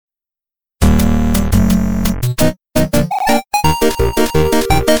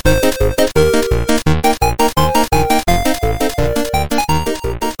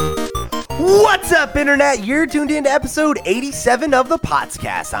Internet? You're tuned in to episode 87 of the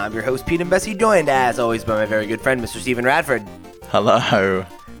Potscast. I'm your host, Pete and Bessie, joined as always by my very good friend, Mr. Stephen Radford. Hello.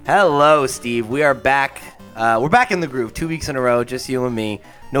 Hello, Steve. We are back. We're back in the groove 2 weeks in a row, just you and me.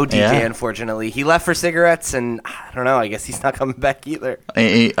 No DJ, Unfortunately. He left for cigarettes, and I don't know, I guess he's not coming back either.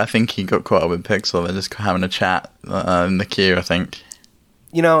 I think he got caught up with Pixel. They're just having a chat in the queue, I think.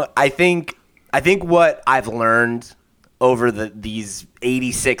 You know, I think what I've learned over these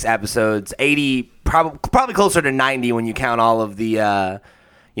 86 episodes, 80, probably closer to 90 when you count all of the,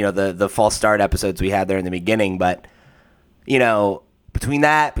 the false start episodes we had there in the beginning. But, between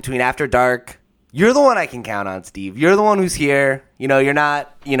After Dark, you're the one I can count on, Steve. You're the one who's here. You're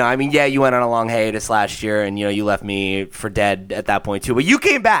not, you went on a long hiatus last year and, you left me for dead at that point too. But you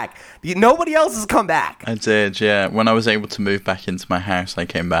came back. Nobody else has come back. I did, yeah. When I was able to move back into my house, I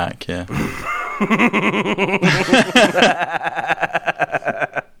came back, yeah.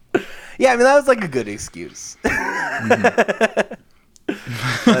 Yeah, that was like a good excuse. But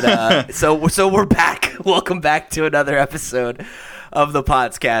so we're back. Welcome back to another episode of the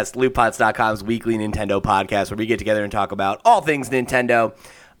Potscast, LootPots.com's weekly Nintendo podcast, where we get together and talk about all things Nintendo.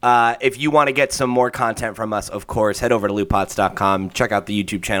 If you want to get some more content from us, of course, head over to LootPots.com. Check out the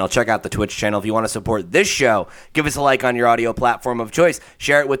YouTube channel. Check out the Twitch channel. If you want to support this show, give us a like on your audio platform of choice.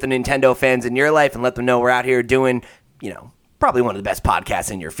 Share it with the Nintendo fans in your life and let them know we're out here doing, probably one of the best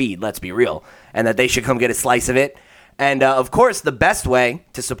podcasts in your feed, let's be real, and that they should come get a slice of it. And, of course, the best way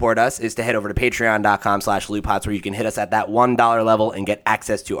to support us is to head over to patreon.com/lootpots, where you can hit us at that $1 level and get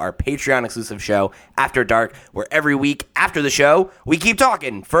access to our Patreon-exclusive show, After Dark, where every week after the show, we keep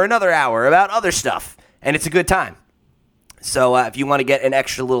talking for another hour about other stuff, and it's a good time. So if you want to get an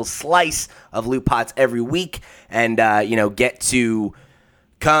extra little slice of Loot Pots every week and, get to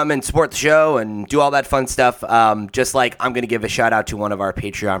come and support the show and do all that fun stuff, just like I'm going to give a shout-out to one of our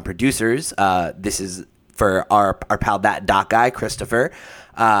Patreon producers. This is for our pal, that Doc guy, Christopher.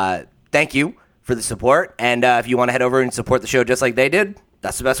 Thank you for the support. And if you want to head over and support the show just like they did,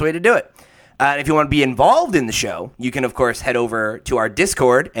 that's the best way to do it. And if you want to be involved in the show, you can, of course, head over to our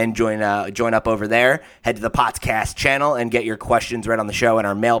Discord and join up over there. Head to the Potscast channel and get your questions read on the show in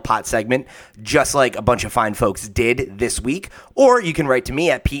our Mail Pot segment, just like a bunch of fine folks did this week. Or you can write to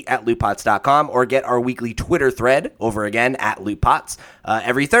me at pete@lootpots.com or get our weekly Twitter thread over again at lootpots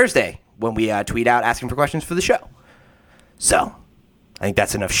every Thursday, when we tweet out asking for questions for the show. So, I think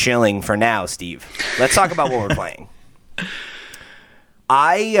that's enough shilling for now, Steve. Let's talk about what we're playing.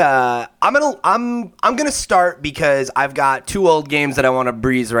 I'm gonna start because I've got two old games that I want to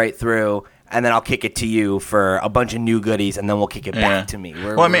breeze right through, and then I'll kick it to you for a bunch of new goodies, and then we'll kick it back to me.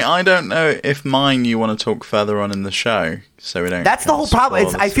 I don't know if mine you want to talk further on in the show, so we don't. That's the whole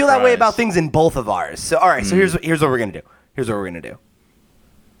problem. I feel that way about things in both of ours. So, all right. So here's what we're gonna do.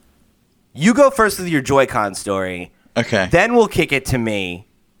 You go first with your Joy-Con story. Okay. Then we'll kick it to me,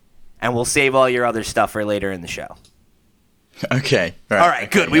 and we'll save all your other stuff for later in the show. Okay. All right,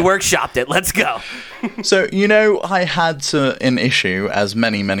 good. Yeah. We workshopped it. Let's go. So, I had an issue, as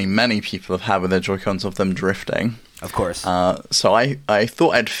many, many, many people have had with their Joy-Cons, of them drifting. Of course. So I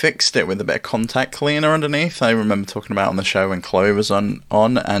thought I'd fixed it with a bit of contact cleaner underneath. I remember talking about it on the show when Chloe was on,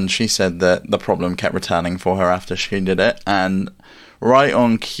 and she said that the problem kept returning for her after she did it, and right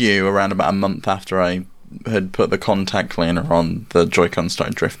on cue, around about a month after I had put the contact cleaner on, the Joy-Con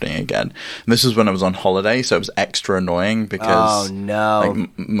started drifting again. And this was when I was on holiday, so it was extra annoying because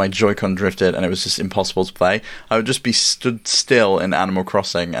my Joy-Con drifted and it was just impossible to play. I would just be stood still in Animal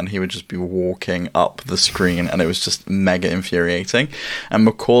Crossing and he would just be walking up the screen, and it was just mega infuriating. And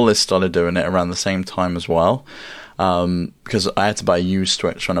Macaulay started doing it around the same time as well. Because I had to buy a used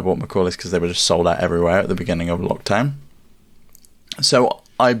Switch when I bought Macaulay's because they were just sold out everywhere at the beginning of lockdown. So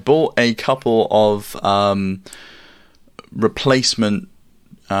I bought a couple of replacement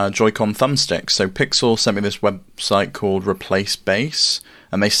Joy-Con thumbsticks. So Pixel sent me this website called Replace Base,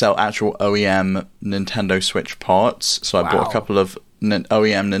 and they sell actual OEM Nintendo Switch parts. So I bought a couple of OEM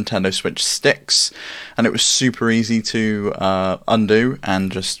Nintendo Switch sticks, and it was super easy to undo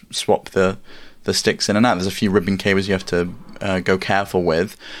and just swap the sticks in and out. There's a few ribbon cables you have to go careful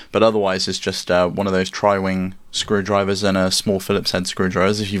with, but otherwise it's just one of those tri-wing screwdrivers and a small Phillips head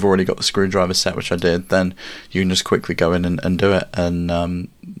screwdrivers. If you've already got the screwdriver set, which I did, then you can just quickly go in and do it, and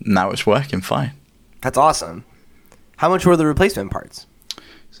now it's working fine. That's awesome. How much were the replacement parts?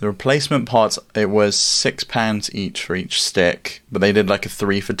 So the replacement parts, it was £6 each for each stick, but they did like a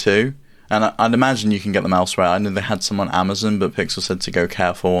 3 for 2. And I'd imagine you can get them elsewhere. I know they had some on Amazon, but Pixel said to go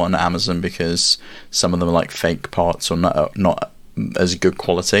careful on Amazon because some of them are like fake parts or not as good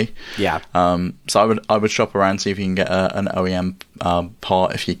quality. Yeah. So I would shop around, see if you can get an OEM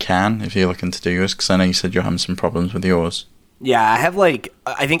part if you're looking to do yours, because I know you said you're having some problems with yours. Yeah, I have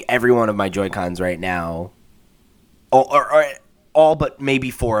I think every one of my Joy-Cons right now, or all but maybe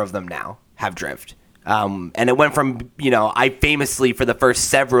 4 of them now have drift. And it went from, I famously for the first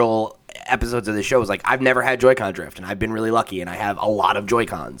several episodes of the show was like, I've never had Joy-Con drift, and I've been really lucky, and I have a lot of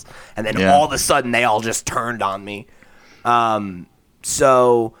Joy-Cons. And then all of a sudden they all just turned on me.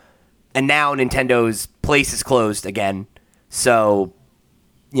 So, and now Nintendo's place is closed again. So,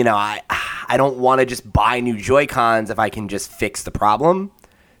 I don't want to just buy new Joy-Cons if I can just fix the problem.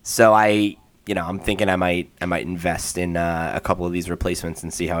 So I'm thinking I might invest in a couple of these replacements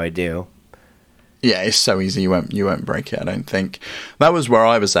and see how I do. Yeah, it's so easy. You won't break it, I don't think. That was where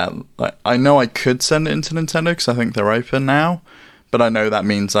I was at. Like, I know I could send it into Nintendo because I think they're open now, but I know that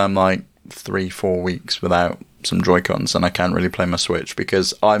means I'm like 3-4 weeks without some Joy-Cons, and I can't really play my Switch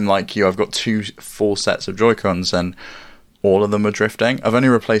because I'm like you. I've got 2 full sets of Joy-Cons, and all of them are drifting. I've only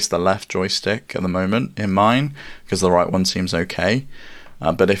replaced the left joystick at the moment in mine because the right one seems okay.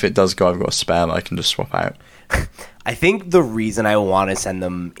 But if it does go, I've got a spare that I can just swap out. I think the reason I want to send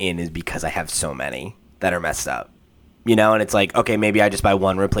them in is because I have so many that are messed up. And it's like, okay, maybe I just buy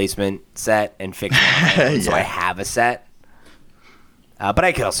one replacement set and fix one so I have a set. But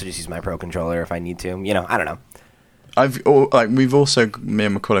I could also just use my Pro Controller if I need to. I don't know. We've also, me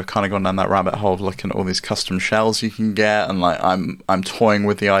and McCall have kind of gone down that rabbit hole of looking at all these custom shells you can get, and I'm toying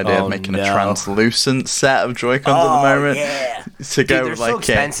with the idea of making a translucent set of Joy-Cons at the moment. Yeah. To go they're so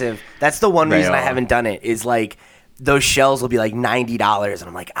expensive. That's the one reason I haven't done it. Is like those shells will be like $90, and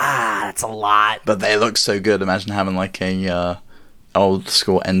I'm like, that's a lot. But they look so good. Imagine having like a old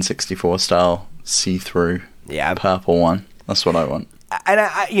school N64 style see-through purple one. That's what I want. And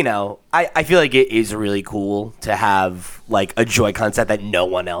I feel like it is really cool to have like a Joy-Con set that no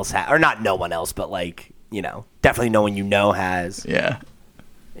one else has, or not no one else, but like definitely no one has. Yeah,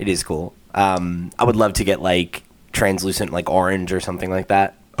 it is cool. I would love to get like translucent, like orange or something like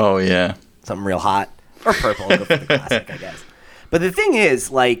that. Oh yeah, something real hot or purple. I'll go for the classic, I guess. But the thing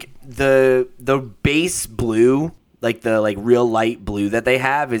is, like the base blue, like the like real light blue that they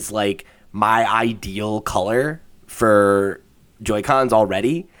have is like my ideal color for Joy-Cons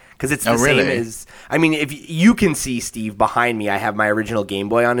already, because it's the same as, if you can see, Steve, behind me, I have my original Game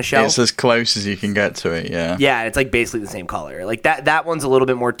Boy on a shelf. It's as close as you can get to it, yeah. Yeah, it's like basically the same color. Like that one's a little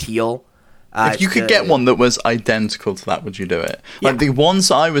bit more teal. If you could get one that was identical to that, would you do it? Like the ones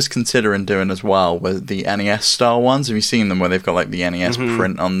I was considering doing as well were the NES style ones. Have you seen them where they've got like the NES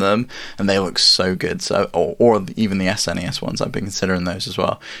print on them, and they look so good? So, or even the SNES ones, I've been considering those as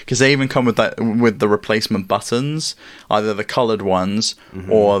well, because they even come with the replacement buttons, either the coloured ones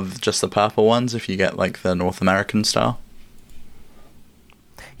or just the purple ones. If you get like the North American style.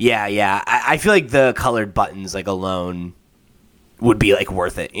 Yeah. I feel like the coloured buttons like alone would be like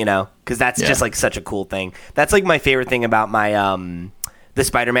worth it, because that's just like such a cool thing. That's like my favorite thing about my the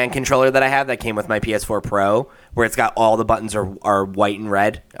Spider-Man controller that I have that came with my PS4 Pro, where it's got all the buttons are white and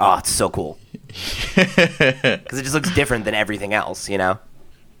red. Oh, it's so cool because it just looks different than everything else,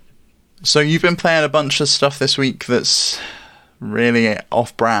 So you've been playing a bunch of stuff this week that's really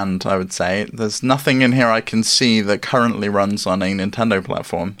off-brand, I would say. There's nothing in here I can see that currently runs on a Nintendo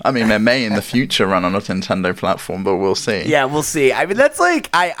platform. I mean, it may in the future run on a Nintendo platform, but we'll see. Yeah, we'll see. I mean, that's like,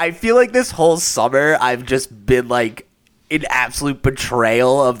 I feel like this whole summer I've just been like an absolute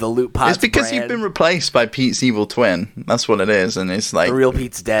betrayal of the Loot Pots It's because brand. You've been replaced by Pete's evil twin. That's what it is, and it's like... The real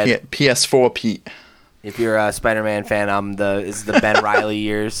Pete's dead. PS4 Pete. If you're a Spider-Man fan, it's the Ben Reilly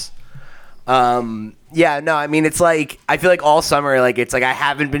years. Yeah, no, I mean, it's like, I feel like all summer, like, it's like I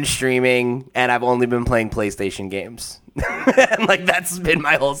haven't been streaming, and I've only been playing PlayStation games. And, like, that's been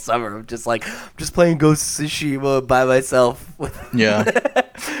my whole summer. I'm just playing Ghost of Tsushima by myself. Yeah.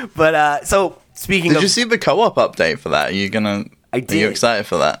 But, so, speaking of... Did you see the co-op update for that? Are you excited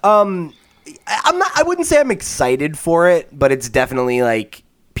for that? I wouldn't say I'm excited for it, but it's definitely, like,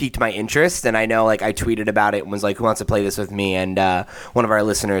 piqued my interest, and I know, like, I tweeted about it and was like, who wants to play this with me? And one of our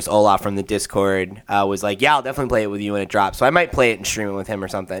listeners, Olaf from the Discord, was like, yeah, I'll definitely play it with you when it drops. So I might play it and stream it with him or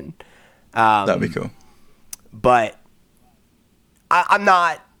something. That'd be cool. But I'm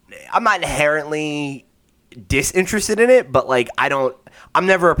not inherently disinterested in it, but like I'm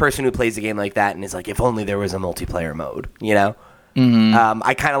never a person who plays a game like that and is like, if only there was a multiplayer mode,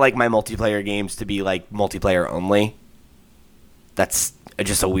 I kind of like my multiplayer games to be like multiplayer only. That's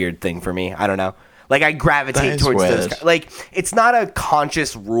just a weird thing for me. I don't know. Like, I gravitate towards those. Like, it's not a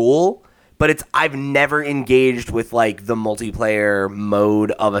conscious rule, but I've never engaged with like the multiplayer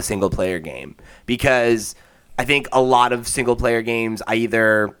mode of a single player game because I think a lot of single player games, I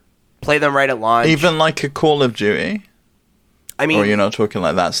either play them right at launch. Even like a Call of Duty? I mean, or you're not talking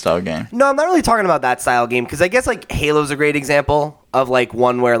like that style game? No, I'm not really talking about that style game because I guess like Halo's a great example of like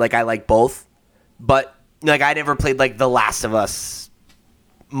one where like I like both, but like I never played like The Last of Us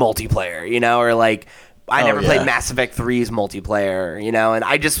multiplayer, you know, or like I never played Mass Effect 3's multiplayer, you know, and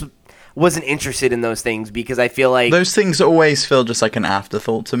I just wasn't interested in those things because I feel like those things always feel just like an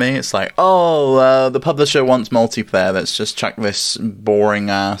afterthought to me. It's like, the publisher wants multiplayer. Let's just chuck this boring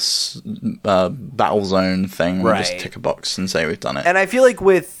ass Battlezone thing. Right. And just tick a box and say we've done it. And I feel like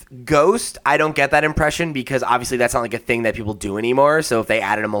with Ghost, I don't get that impression because obviously that's not like a thing that people do anymore. So if they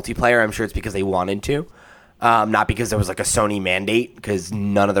added a multiplayer, I'm sure it's because they wanted to, not because there was like a Sony mandate because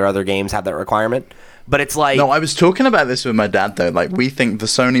none of their other games have that requirement. But it's like... No, I was talking about this with my dad, though. Like, we think the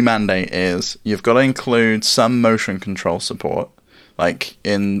Sony mandate is you've got to include some motion control support. Like,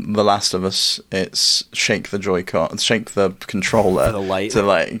 in The Last of Us, it's shake the controller for the light.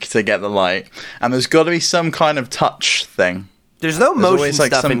 to get the light. And there's got to be some kind of touch thing. There's no motion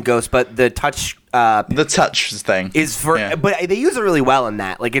stuff in Ghost, but the touch... the touch thing. Is for... Yeah. But they use it really well in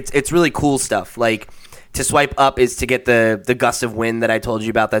that. Like, it's really cool stuff. Like... To swipe up is to get the gust of wind that I told you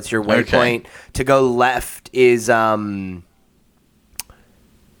about. That's your waypoint. Okay. To go left is I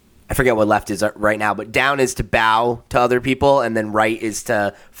forget what left is right now, but down is to bow to other people, and then right is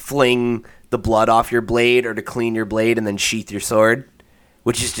to fling the blood off your blade or to clean your blade and then sheath your sword,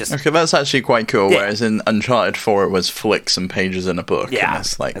 which is just... Okay, that's actually quite cool, whereas in Uncharted 4 it was flick some pages in a book. Yeah.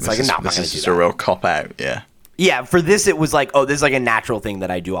 And this is just a real cop-out, yeah. Yeah, for this it was like, this is like a natural thing that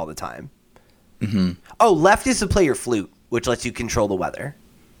I do all the time. Mm-hmm. Oh, left is to play your flute, which lets you control the weather.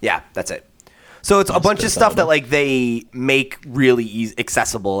 Yeah, that's it. So it's a bunch of stuff that like they make really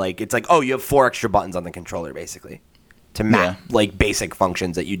accessible. Like it's like, you have 4 extra buttons on the controller basically to map like basic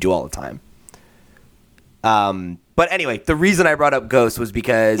functions that you do all the time. But anyway, the reason I brought up Ghost was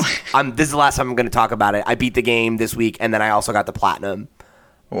because this is the last time I'm going to talk about it. I beat the game this week, and then I also got the platinum.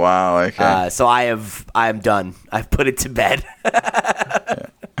 Wow. Okay. So I'm done. I've put it to bed.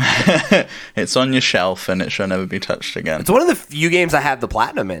 It's on your shelf and it shall never be touched again. It's one of the few games I have the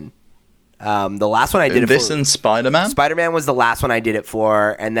platinum in. The last one I did it for... This and Spider-Man? Spider-Man was the last one I did it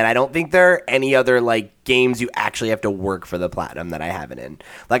for, and then I don't think there are any other like games you actually have to work for the platinum that I haven't in.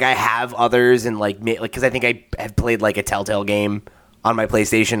 Like I have others and like because I think I have played like a Telltale game on my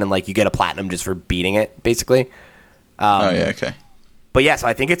PlayStation and like you get a platinum just for beating it, basically. Okay. But yeah, so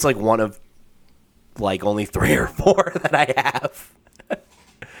I think it's like one of like only 3 or 4 that I have.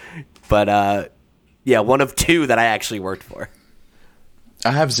 But, one of 2 that I actually worked for.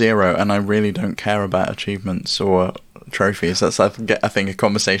 I have 0, and I really don't care about achievements or trophies. That's, I think, a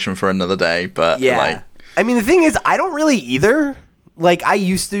conversation for another day. But yeah, I mean, the thing is, I don't really either. Like, I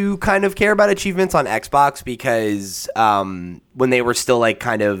used to kind of care about achievements on Xbox because when they were still, like,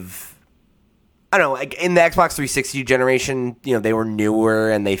 kind of... I don't know, like in the Xbox 360 generation, you know, they were newer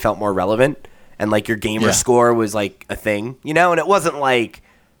and they felt more relevant. And, like, your gamer score was, like, a thing, you know? And it wasn't, like...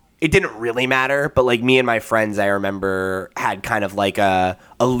 It didn't really matter, but like me and my friends, I remember had kind of like a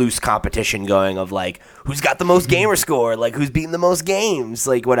loose competition going of like who's got the most gamer score, like who's beaten the most games,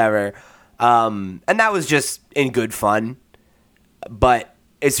 like whatever. And that was just in good fun. But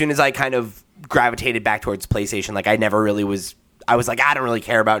as soon as I kind of gravitated back towards PlayStation, like I was like, I don't really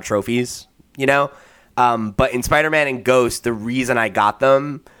care about trophies, you know? But in Spider-Man and Ghost, the reason I got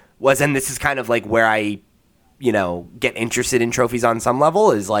them was, and this is kind of like where I get interested in trophies on some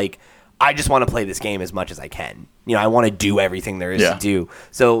level is like, I just want to play this game as much as I can. You know, I want to do everything there is to do.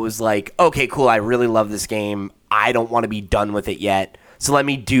 So it was like, okay, cool. I really love this game. I don't want to be done with it yet. So let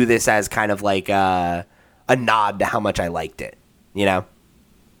me do this as kind of like a nod to how much I liked it, you know?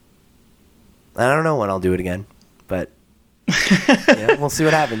 I don't know when I'll do it again, but we'll see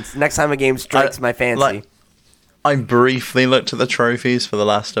what happens. Next time a game strikes my fancy. I briefly looked at the trophies for The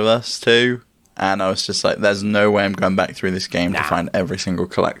Last of Us 2. And I was just like, there's no way I'm going back through this game to find every single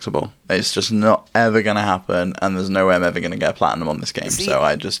collectible. It's just not ever going to happen, and there's no way I'm ever going to get a platinum on this game, so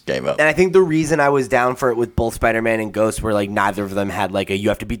I just gave up. And I think the reason I was down for it with both Spider-Man and Ghost were, like, neither of them had, like, you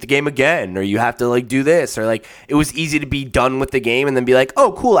have to beat the game again, or you have to, like, do this, or, like, it was easy to be done with the game and then be like,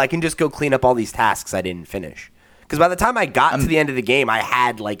 oh, cool, I can just go clean up all these tasks I didn't finish. Because by the time I got to the end of the game, I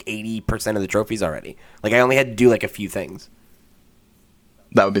had, like, 80% of the trophies already. Like, I only had to do, like, a few things.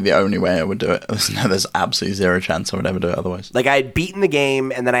 That would be the only way I would do it. There's absolutely 0 chance I would ever do it otherwise. Like, I had beaten the game,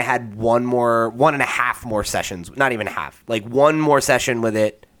 and then I had 1.5 more sessions. Not even half. Like, 1 more session with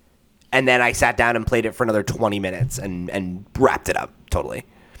it, and then I sat down and played it for another 20 minutes and wrapped it up totally.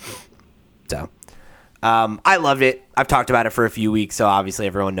 So, I loved it. I've talked about it for a few weeks, so obviously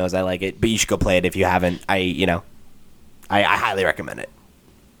everyone knows I like it. But you should go play it if you haven't. I highly recommend it.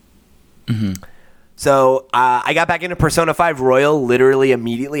 Mm-hmm. So I got back into Persona 5 Royal literally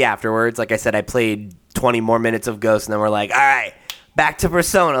immediately afterwards. Like I said, I played 20 more minutes of Ghost, and then we're like, all right, back to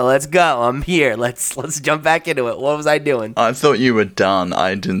Persona. Let's go. I'm here. Let's jump back into it. What was I doing? I thought you were done.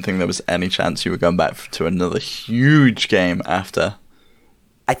 I didn't think there was any chance you were going back to another huge game after.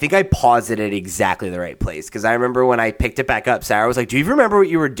 I think I paused it at exactly the right place, because I remember when I picked it back up, Sarah was like, do you even remember what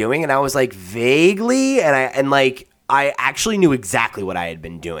you were doing? And I was like, vaguely, and I actually knew exactly what I had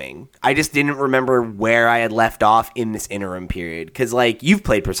been doing. I just didn't remember where I had left off in this interim period, because like you've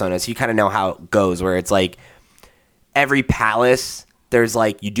played Persona, so you kind of know how it goes, where it's like every palace, there's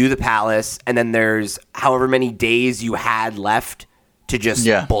like you do the palace, and then there's however many days you had left to just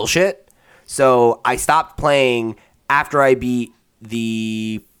bullshit. So I stopped playing after I beat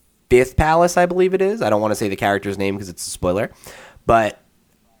the 5th palace, I believe it is. I don't want to say the character's name because it's a spoiler. But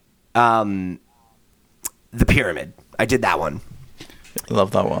the pyramid. I did that one.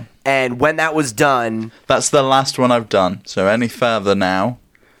 Love that one. And when that was done... That's the last one I've done. So any further now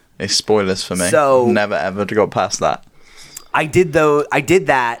is spoilers for me. So never ever to go past that. I did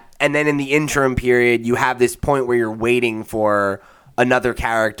that, and then in the interim period, you have this point where you're waiting for another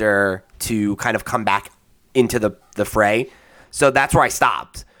character to kind of come back into the fray. So that's where I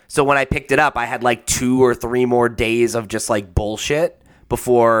stopped. So when I picked it up, I had like 2 or 3 more days of just like bullshit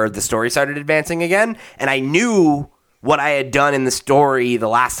before the story started advancing again. And I knew what I had done in the story the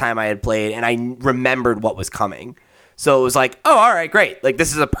last time I had played, and I remembered what was coming. So it was like, oh, all right, great. Like,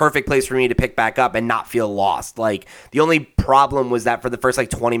 this is a perfect place for me to pick back up and not feel lost. Like, the only problem was that for the first like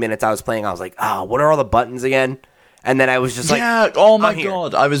 20 minutes I was playing, I was like, oh, what are all the buttons again? And then I was just like, yeah, oh my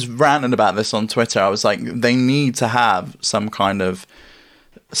God. I was ranting about this on Twitter. I was like, they need to have some kind of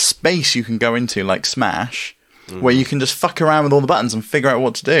space you can go into, like Smash, where you can just fuck around with all the buttons and figure out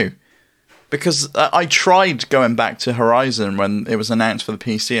what to do. Because I tried going back to Horizon when it was announced for the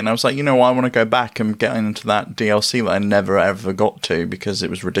PC, and I was like, you know what, I want to go back and get into that DLC that I never ever got to because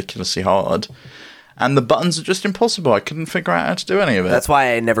it was ridiculously hard. And the buttons are just impossible. I couldn't figure out how to do any of it. That's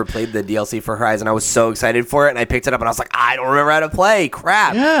why I never played the DLC for Horizon. I was so excited for it, and I picked it up, and I was like, I don't remember how to play.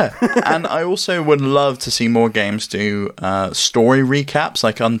 Crap. Yeah. And I also would love to see more games do story recaps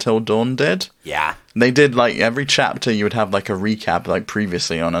like Until Dawn did. Yeah. They did, like, every chapter you would have, like, a recap, like,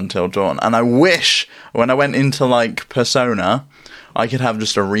 previously on Until Dawn. And I wish, when I went into, like, Persona, I could have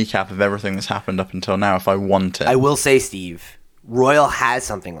just a recap of everything that's happened up until now if I wanted. I will say, Steve, Royal has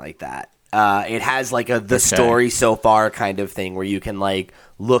something like that. It has like the story so far kind of thing where you can like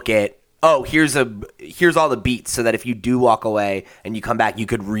look at, oh, here's all the beats, so that if you do walk away and you come back, you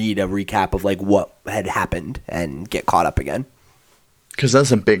could read a recap of like what had happened and get caught up again. Because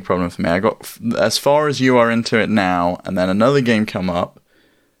that's a big problem for me. I got as far as you are into it now, and then another game come up,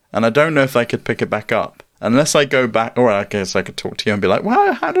 and I don't know if I could pick it back up unless I go back. Or I guess I could talk to you and be like,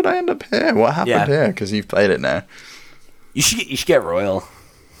 "Well, how did I end up here? What happened here?" Because you've played it now. You should get Royal.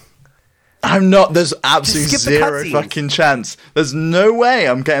 I'm not. There's absolutely zero fucking chance. There's no way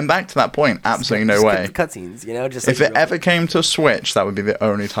I'm getting back to that point. Absolutely no way. Skip the cutscenes, you know. Just if it ever came to Switch, that would be the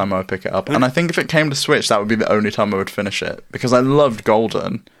only time I would pick it up. And I think if it came to Switch, that would be the only time I would finish it, because I loved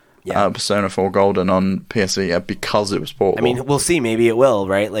Golden, Persona 4 Golden on PS because it was portable. I mean, we'll see. Maybe it will,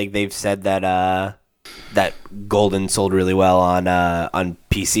 right? Like they've said that that Golden sold really well on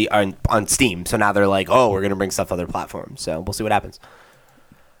PC on Steam. So now they're like, oh, we're gonna bring stuff to other platforms. So we'll see what happens.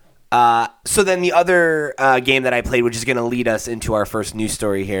 So then the other game that I played, which is going to lead us into our first news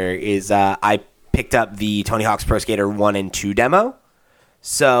story here, is I picked up the Tony Hawk's Pro Skater 1 and 2 demo.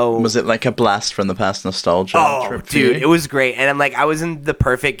 So was it like a blast from the past nostalgia? Oh, dude, it was great. And I'm like, I was in the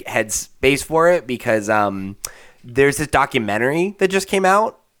perfect headspace for it because there's this documentary that just came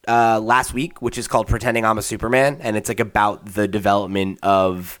out last week, which is called Pretending I'm a Superman. And it's like about the development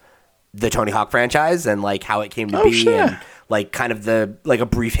of the Tony Hawk franchise and like how it came to be. Sure. And like kind of the like a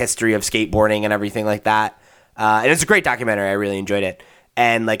brief history of skateboarding and everything like that. And it's a great documentary. I really enjoyed it.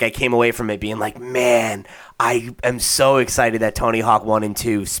 And like I came away from it being like, man, I am so excited that Tony Hawk 1 and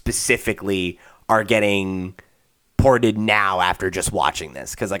 2 specifically are getting ported now after just watching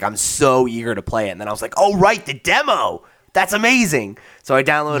this. Because like I'm so eager to play it. And then I was like, oh, right, the demo. That's amazing. So I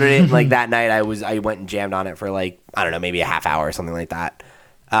downloaded it. And like that night I went and jammed on it for like, I don't know, maybe a half hour or something like that.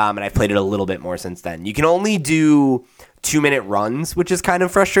 And I've played it a little bit more since then. You can only do 2-minute runs, which is kind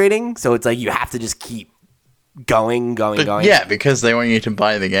of frustrating. So it's like you have to just keep going. Yeah, because they want you to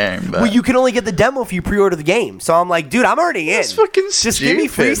buy the game. But... well, you can only get the demo if you pre-order the game. So I'm like, dude, I'm already in. That's fucking stupid. Just give me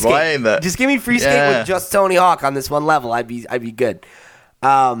free skate. Just give me free skate with just Tony Hawk on this one level. I'd be good.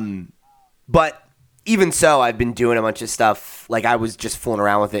 But even so, I've been doing a bunch of stuff. Like, I was just fooling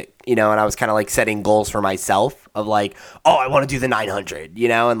around with it, and I was kind of like setting goals for myself of like, oh, I want to do the 900,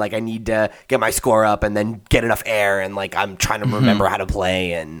 and like I need to get my score up and then get enough air, and like I'm trying to remember how to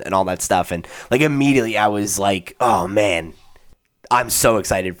play and all that stuff. And like immediately I was like, oh man, I'm so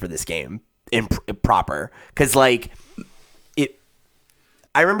excited for this game in proper, because like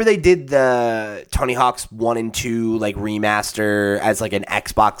I remember they did the Tony Hawk's 1 and 2 like remaster as like an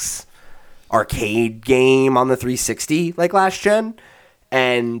Xbox arcade game on the 360 like last gen,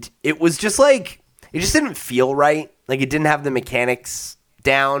 and it was just like, it just didn't feel right. Like, it didn't have the mechanics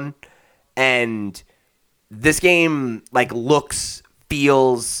down, and this game like looks,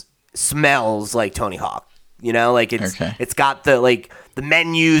 feels, smells like Tony Hawk. Like it's got the like the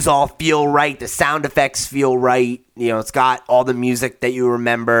menus all feel right, the sound effects feel right. It's got all the music that you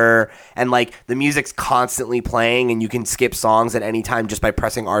remember, and like the music's constantly playing, and you can skip songs at any time just by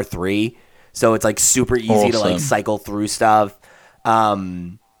pressing R3. So it's like super easy to like cycle through stuff.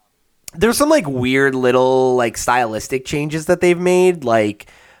 There's some like weird little like stylistic changes that they've made. Like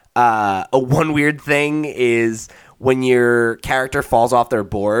one weird thing is when your character falls off their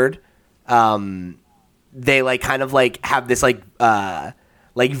board, they like kind of like have this like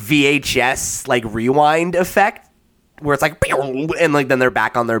VHS like rewind effect where it's like, and like then they're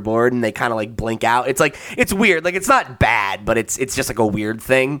back on their board and they kind of like blink out. It's like, it's weird. Like, it's not bad, but it's just like a weird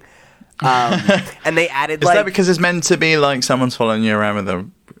thing. And they added Is that because it's meant to be like someone's following you around with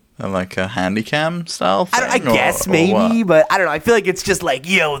a handy cam style thing? I guess maybe, but I don't know. I feel like it's just like,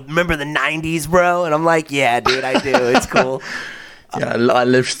 yo, remember the 90s, bro? And I'm like, yeah, dude, I do. It's cool. Yeah, I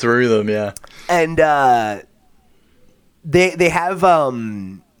lived through them, yeah. And they have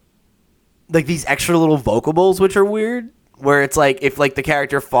like these extra little vocables, which are weird, where it's like if like the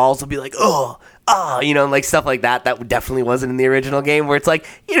character falls, they'll be like, and like stuff like that. That definitely wasn't in the original game, where it's like,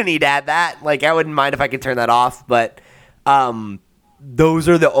 you don't need to add that. Like, I wouldn't mind if I could turn that off, but those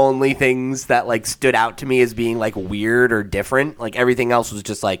are the only things that like stood out to me as being like weird or different. Like, everything else was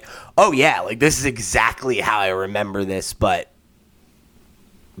just like, oh yeah, like this is exactly how I remember this, but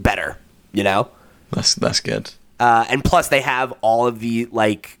better, That's good. And plus they have all of the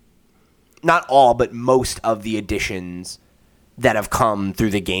like, not all, but most of the additions that have come through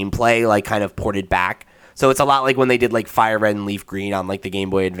the gameplay, like kind of ported back. So it's a lot like when they did like Fire Red and Leaf Green on like the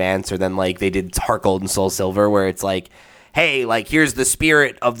Game Boy Advance, or then like they did Heart Gold and Soul Silver, where it's like, hey, like here's the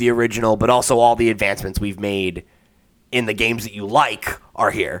spirit of the original, but also all the advancements we've made in the games that you like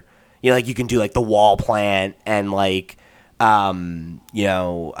are here. Like you can do like the wall plant and like, I'm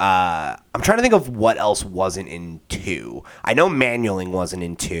trying to think of what else wasn't in 2. I know manualing wasn't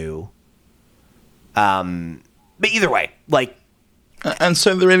in 2. But either way, like... And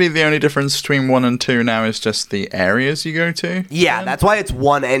so really the only difference between 1 and 2 now is just the areas you go to? Yeah, then? That's why it's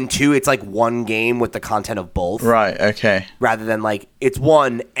 1 and 2. It's like one game with the content of both. Right, okay. Rather than like, it's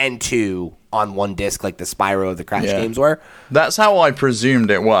 1 and 2 on one disc, like the Spyro of the Crash games were. That's how I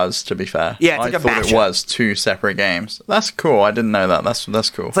presumed it was, to be fair. Yeah, it's I like a thought mashup. It was 2 separate games. That's cool. I didn't know that. That's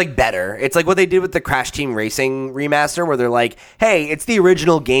cool. It's like better. It's like what they did with the Crash Team Racing remaster, where they're like, hey, it's the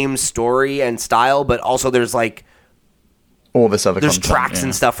original game's story and style, but also there's like all this other there's content, tracks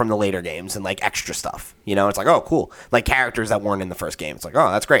and stuff from the later games and like extra stuff. It's like, oh, cool. Like characters that weren't in the first game. It's like,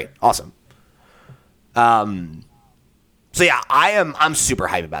 oh, that's great. Awesome. So yeah, I'm super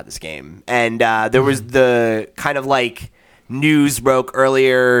hyped about this game. And there was the kind of like news broke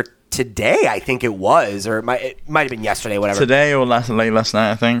earlier today, I think it was, or it might have been yesterday, whatever. Today or late last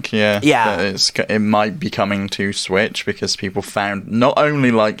night, I think. Yeah. Yeah. It might be coming to Switch because people found not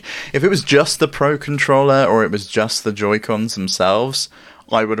only like if it was just the Pro Controller or it was just the Joy-Cons themselves,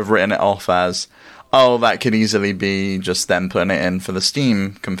 I would have written it off as, oh, that could easily be just them putting it in for the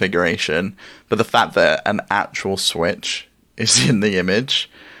Steam configuration. But the fact that an actual Switch is in the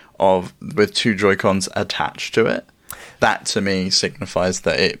image with 2 Joy-Cons attached to it, that to me signifies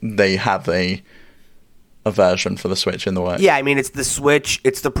that they have a version for the Switch in the works. Yeah, I mean, it's the Switch,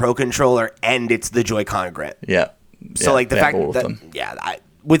 it's the Pro Controller, and it's the Joy-Con grip. Yeah. So like the fact that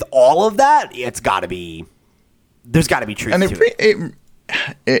with all of that, it's got to be, there's got to be truth to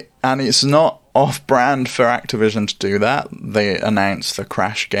it. And it's not off-brand for Activision to do that. They announced the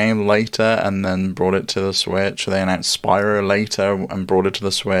Crash game later and then brought it to the Switch. They announced Spyro later and brought it to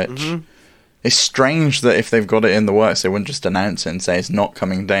the Switch. Mm-hmm. It's strange that if they've got it in the works, they wouldn't just announce it and say it's not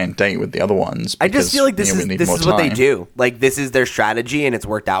coming day and date with the other ones. I just feel like this is what they do. Like, this is their strategy, and it's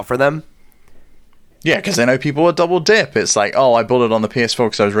worked out for them. Yeah, because they know people will double dip. It's like, oh, I bought it on the PS4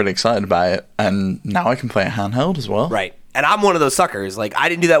 because I was really excited about it, and now I can play it handheld as well. Right. And I'm one of those suckers. Like, I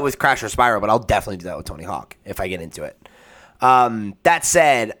didn't do that with Crash or Spyro, but I'll definitely do that with Tony Hawk if I get into it. That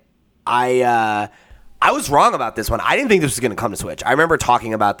said, I I was wrong about this one. I didn't think this was going to come to Switch. I remember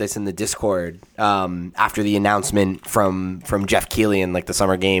talking about this in the Discord after the announcement from Jeff Keighley in like the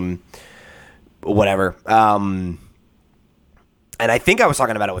summer game, whatever. And I think I was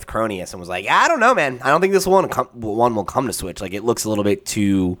talking about it with Cronius and was like, I don't know, man. I don't think this one will come to Switch. Like, it looks a little bit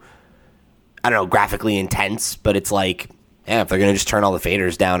too, I don't know, graphically intense. But it's like, yeah, if they're going to just turn all the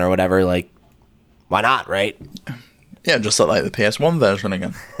faders down or whatever, like, why not, right? Yeah, just like the PS1 version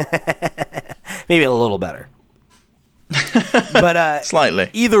again. Maybe a little better. But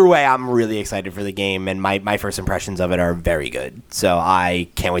slightly. Either way, I'm really excited for the game, and my first impressions of it are very good. So I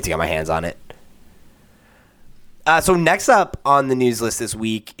can't wait to get my hands on it. So next up on the news list this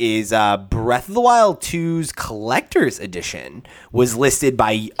week is Breath of the Wild 2's Collector's Edition was listed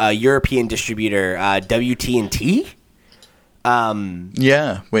by a European distributor, WT&T.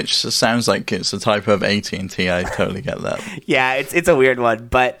 Yeah, which sounds like it's a type of AT&T. I totally get that. Yeah, it's a weird one,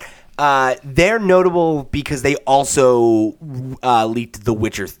 but they're notable because they also leaked The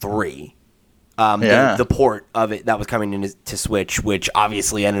Witcher 3. The port of it that was coming into Switch, which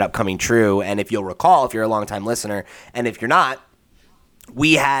obviously ended up coming true. And if you'll recall, if you're a longtime listener, and if you're not,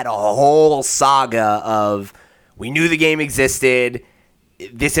 we had a whole saga of we knew the game existed.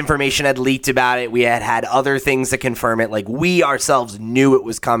 This information had leaked about it. We had other things to confirm it. Like, we ourselves knew it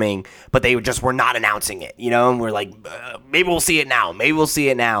was coming, but they just were not announcing it, you know? And we're like, maybe we'll see it now. Maybe we'll see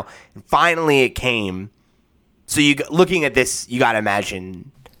it now. And finally it came. So looking at this, you got to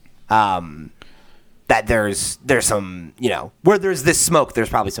imagine that there's some, you know, where there's this smoke, there's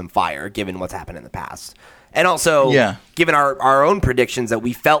probably some fire, given what's happened in the past. And also, given our own predictions that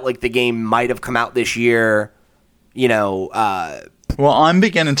we felt like the game might have come out this year, you know, well, I'm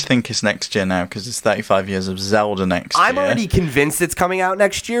beginning to think it's next year now because it's 35 years of Zelda next year. I'm already convinced it's coming out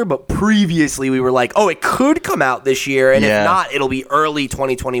next year, but previously we were like, oh, it could come out this year, and if not, it'll be early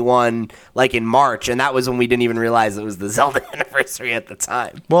 2021, like in March, and that was when we didn't even realize it was the Zelda anniversary at the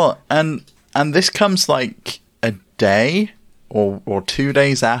time. Well, and this comes like a day or 2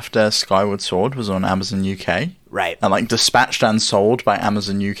 days after Skyward Sword was on Amazon UK. Right. And like dispatched and sold by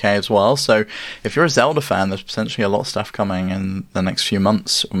Amazon UK as well. So if you're a Zelda fan, there's potentially a lot of stuff coming in the next few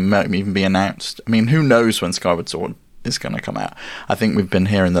months. Or might even be announced. I mean, who knows when Skyward Sword is going to come out? I think we've been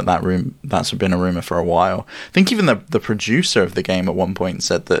hearing that's been a rumor for a while. I think even the producer of the game at one point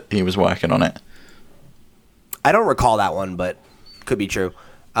said that he was working on it. I don't recall that one, but could be true.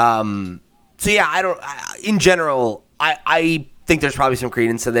 So yeah, in general, I think there's probably some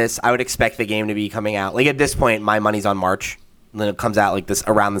credence to this. I would expect the game to be coming out. Like, at this point, my money's on March. And then it comes out like this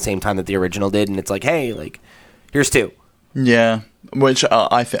around the same time that the original did, and it's like, hey, like, here's 2. Yeah, which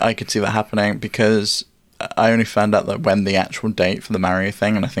I could see that happening because I only found out that when the actual date for the Mario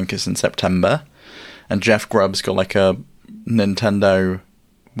thing, and I think it's in September. And Jeff Grubb's got like a Nintendo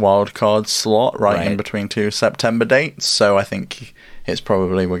wildcard slot right in between 2 September dates, so I think it's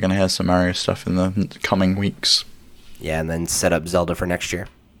probably we're going to hear some Mario stuff in the coming weeks. Yeah, and then set up Zelda for next year.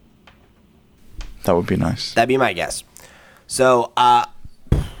 That would be nice. That'd be my guess. So, I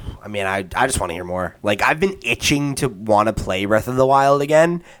mean, I just want to hear more. Like, I've been itching to want to play Breath of the Wild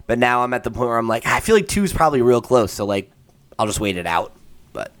again, but now I'm at the point where I'm like, I feel like 2 is probably real close, so, like, I'll just wait it out.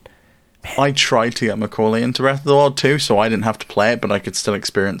 But, man. I tried to get Macaulay into Breath of the Wild 2, so I didn't have to play it, but I could still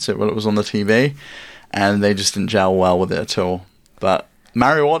experience it when it was on the TV, and they just didn't gel well with it at all. But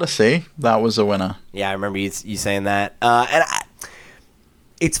Mario Odyssey, that was a winner. Yeah, I remember you saying that.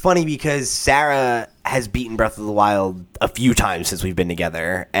 It's funny because Sarah has beaten Breath of the Wild a few times since we've been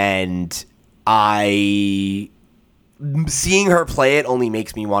together, and seeing her play it only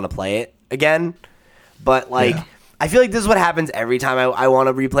makes me want to play it again. But, like, I feel like this is what happens every time I want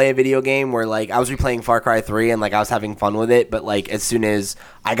to replay a video game where, like, I was replaying Far Cry 3 and, like, I was having fun with it, but, like, as soon as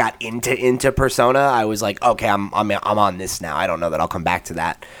I got into Persona, I was like, okay, I'm on this now. I don't know that I'll come back to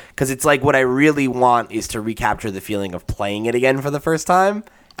that. Because it's like what I really want is to recapture the feeling of playing it again for the first time,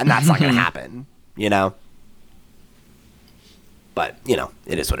 and that's not going to happen, you know? But, you know,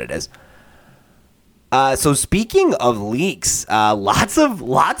 it is what it is. So speaking of leaks, lots of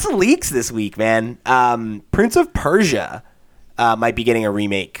leaks this week, man. Prince of Persia might be getting a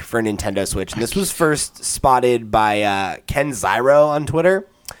remake for Nintendo Switch. And this was first spotted by Ken Zyro on Twitter.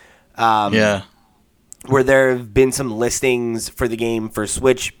 Where there have been some listings for the game for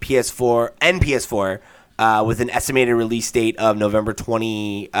Switch, PS4, and PS4 with an estimated release date of November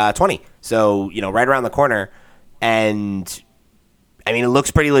 2020. So, you know, right around the corner. And, I mean, it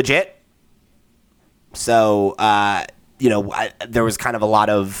looks pretty legit. So, you know, there was kind of a lot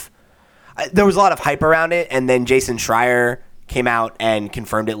of hype around it, and then Jason Schreier came out and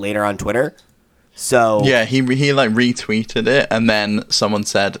confirmed it later on Twitter. So yeah, he like retweeted it, and then someone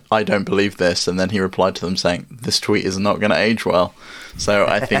said, "I don't believe this," and then he replied to them saying, "This tweet is not going to age well." So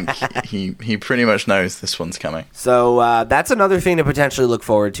I think he pretty much knows this one's coming. So that's another thing to potentially look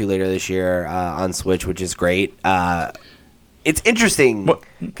forward to later this year on Switch, which is great. It's interesting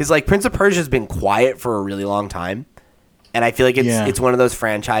because like Prince of Persia has been quiet for a really long time, and I feel like it's one of those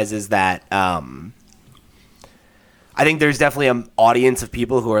franchises that I think there's definitely an audience of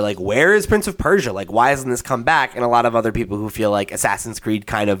people who are like, where is Prince of Persia? Like, why hasn't this come back? And a lot of other people who feel like Assassin's Creed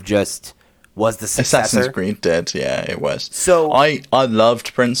kind of just was the successor. Assassin's Creed did, yeah, it was. So I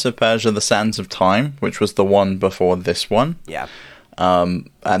loved Prince of Persia: The Sands of Time, which was the one before this one. Yeah. And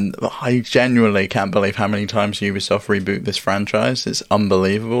I genuinely can't believe how many times Ubisoft reboot this franchise. It's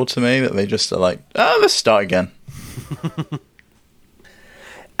unbelievable to me that they just are like, oh, let's start again.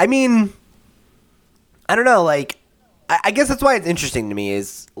 I mean, I don't know, like, I guess that's why it's interesting to me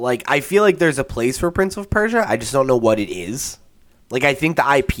is, like, I feel like there's a place for Prince of Persia. I just don't know what it is. Like, I think the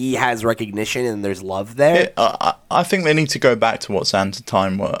IP has recognition and there's love there. I think they need to go back to what Sands of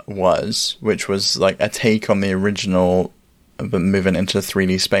Time was, which was, like, a take on the original, but moving into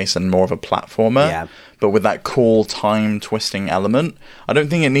 3D space and more of a platformer. Yeah. But with that cool time-twisting element. I don't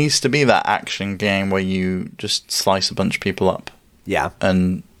think it needs to be that action game where you just slice a bunch of people up. Yeah.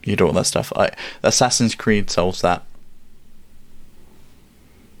 And you do all that stuff. Assassin's Creed solves that.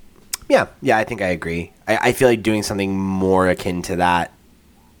 Yeah, I think I agree. I feel like doing something more akin to that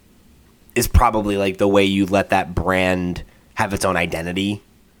is probably like the way you let that brand have its own identity.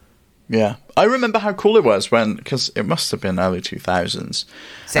 Yeah. I remember how cool it was because it must have been early 2000s.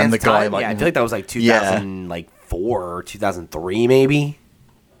 And the guy, I feel like that was like 2004 or 2003 maybe.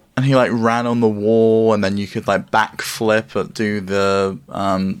 And he like ran on the wall, and then you could like backflip and do the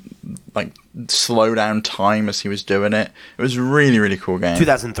like slow down time as he was doing it. It was a really, really cool game.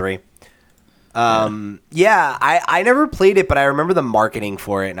 2003. I never played it, but I remember the marketing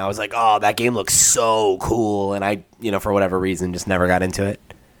for it, and I was like, oh, that game looks so cool, and I, for whatever reason, just never got into it.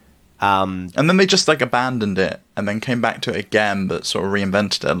 And then they just like abandoned it, and then came back to it again, but sort of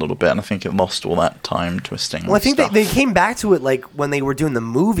reinvented it a little bit, and I think it lost all that time twisting. Well, I think they came back to it like when they were doing the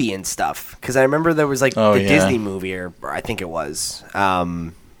movie and stuff, because I remember there was like Disney movie, or I think it was.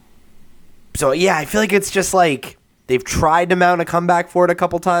 So yeah, I feel like it's just like they've tried to mount a comeback for it a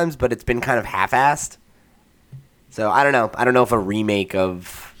couple times, but it's been kind of half-assed. So I don't know. I don't know if a remake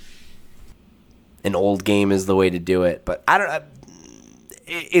of an old game is the way to do it, but I don't.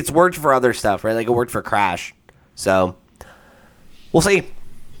 It's worked for other stuff, right? Like it worked for Crash. So we'll see.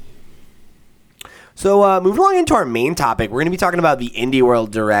 So moving along into our main topic, we're going to be talking about the Indie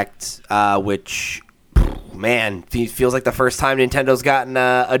World Direct, which, man, feels like the first time Nintendo's gotten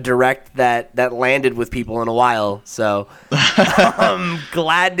a Direct that landed with people in a while. So I'm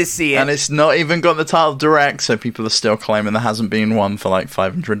glad to see it. And it's not even got the title Direct, so people are still claiming there hasn't been one for like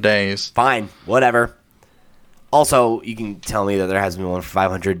 500 days. Fine, whatever. Also, you can tell me that there hasn't been one for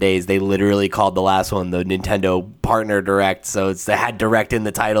 500 days. They literally called the last one the Nintendo Partner Direct, so they had Direct in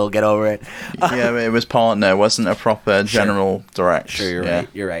the title. Get over it. Yeah, it was partner. It wasn't a proper general Direct. Sure, you're right.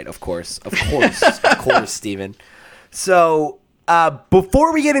 You're right. Of course, Steven. So,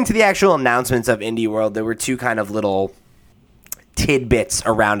 before we get into the actual announcements of Indie World, there were two kind of little tidbits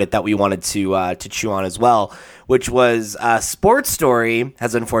around it that we wanted to chew on as well, which was Sports Story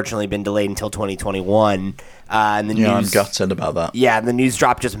has unfortunately been delayed until 2021. And the news, I'm gutted about that. Yeah, the news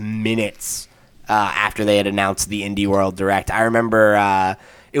dropped just minutes after they had announced the Indie World Direct. I remember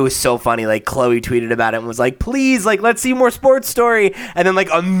it was so funny. Like Chloe tweeted about it and was like, "Please, like, let's see more Sports Story." And then like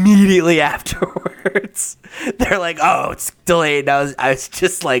immediately afterwards, they're like, "Oh, it's delayed." And I was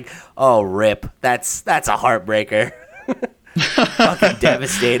just like, "Oh, rip. That's a heartbreaker." Fucking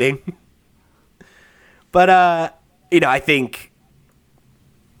devastating. But I think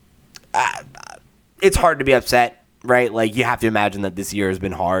it's hard to be upset, right? Like you have to imagine that this year has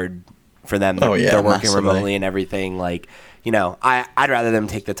been hard for them. They're working massively. Remotely and everything. Like, I'd rather them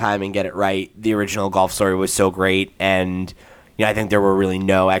take the time and get it right. The original Golf Story was so great, and I think there were really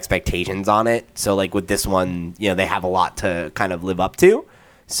no expectations on it. So like with this one, they have a lot to kind of live up to.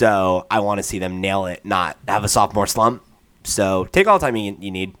 So I want to see them nail it, not have a sophomore slump. So take all the time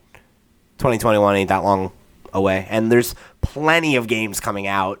you need. 2021 ain't that long away, and there's plenty of games coming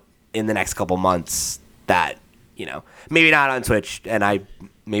out in the next couple months that maybe not on Switch, and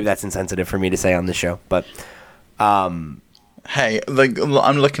maybe that's insensitive for me to say on this show, but hey, like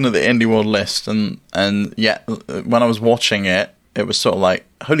I'm looking at the Indie World list, and yeah, when I was watching it, it was sort of like,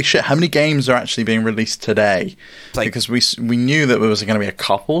 holy shit, how many games are actually being released today? Because we knew that there was going to be a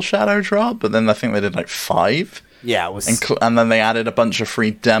couple Shadow drop, but then I think they did like 5. Yeah, it was. And then they added a bunch of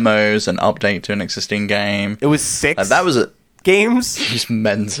free demos and update to an existing game. It was 6. That was games just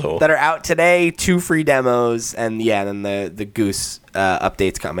mental that are out today. 2 free demos, and then the Goose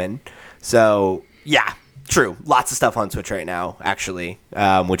updates come in. So yeah, true. Lots of stuff on Switch right now, actually,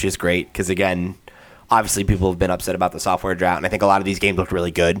 which is great because again, obviously people have been upset about the software drought, and I think a lot of these games looked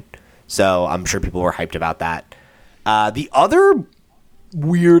really good. So I'm sure people were hyped about that. The other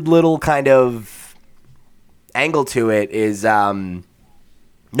weird little kind of angle to it is no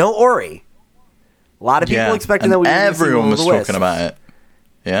Ori. A lot of people expecting that we were everyone was talking about it.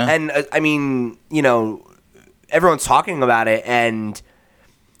 Yeah. And I mean, everyone's talking about it, and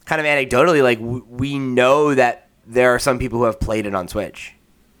kind of anecdotally, like we know that there are some people who have played it on Switch,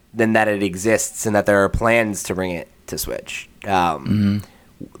 then that it exists, and that there are plans to bring it to Switch.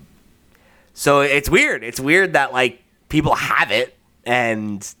 So it's weird. It's weird that like people have it,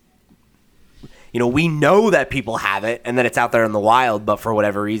 and we know that people have it and that it's out there in the wild, but for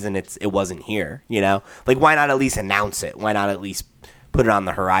whatever reason, it wasn't here. Like why not at least announce it? Why not at least put it on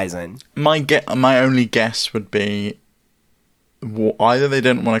the horizon? My only guess would be either they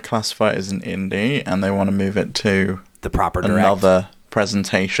didn't want to classify it as an indie and they want to move it to the proper another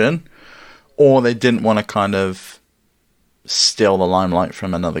presentation, or they didn't want to kind of steal the limelight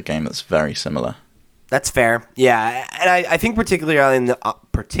from another game that's very similar. That's fair. Yeah, and I think particularly on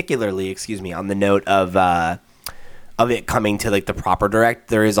the note of it coming to like the proper direct,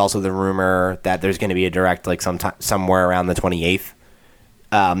 there is also the rumor that there's going to be a direct like somewhere around the 28th.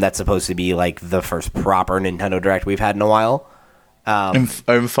 That's supposed to be like the first proper Nintendo Direct we've had in a while. In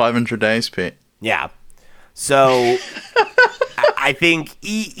over 500 days, Pete. Yeah. So I think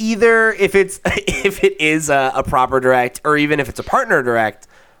either if it is a proper direct, or even if it's a partner direct,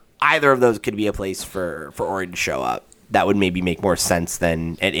 either of those could be a place for Ori to show up. That would maybe make more sense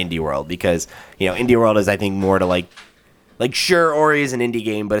than at Indie World, because Indie World is, I think, more to like sure, Ori is an indie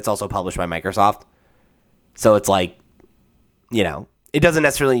game, but it's also published by Microsoft, so it's like it doesn't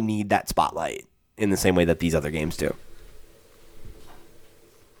necessarily need that spotlight in the same way that these other games do.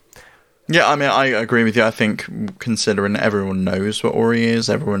 Yeah, I mean, I agree with you. I think considering everyone knows what Ori is,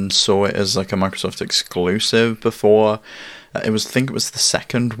 everyone saw it as like a Microsoft exclusive before. I think it was the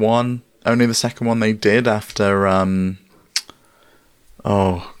second one, only the second one they did after,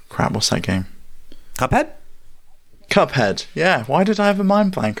 oh crap, what's that game? Cuphead, yeah. Why did I have a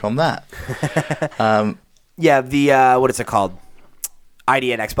mind blank on that? Yeah, the, what is it called?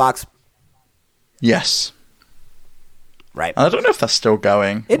 ID at Xbox? Yes. Right. I don't know if that's still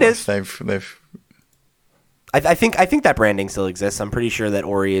going. It is. They've. I think that branding still exists. I'm pretty sure that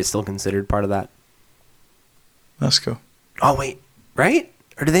Ori is still considered part of that. That's cool. Oh wait, right?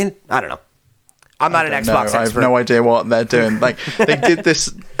 Or do they? I don't know. I'm not an Xbox expert. I have no idea what they're doing. Like they did this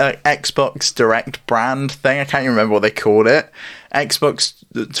Xbox Direct brand thing. I can't even remember what they called it. Xbox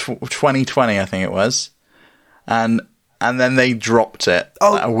 2020, I think it was, and then they dropped it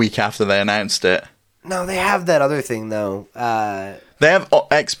a week after they announced it. No, they have that other thing though. They have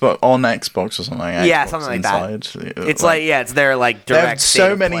Xbox on Xbox or something. Yeah, something like that. It's like it's their like direct. They have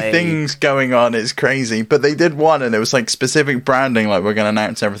so many things going on. It's crazy. But they did one, and it was like specific branding. Like we're going to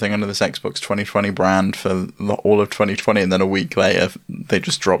announce everything under this Xbox 2020 brand for all of 2020, and then a week later they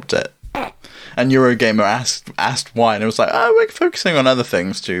just dropped it. And Eurogamer asked why, and it was like, we're focusing on other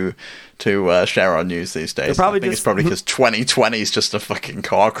things to share our news these days. I think it's probably because 2020 is just a fucking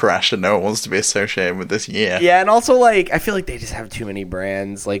car crash and no one wants to be associated with this year. Yeah, and also, like, I feel like they just have too many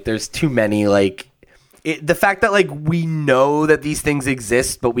brands. Like, there's too many, like... the fact that, like, we know that these things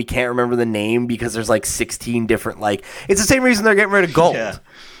exist, but we can't remember the name because there's, like, 16 different, like... It's the same reason they're getting rid of Gold,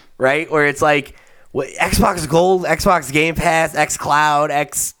 right? Where it's, like... Xbox Gold, Xbox Game Pass, X Cloud,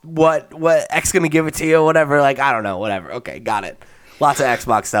 X what X gonna give it to you, whatever. Like, I don't know, whatever. Okay, got it. Lots of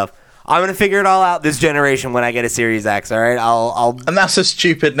Xbox stuff. I'm gonna figure it all out this generation when I get a Series X. All right, I'll. And that's a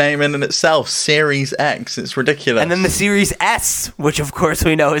stupid name in itself, Series X. It's ridiculous. And then the Series S, which of course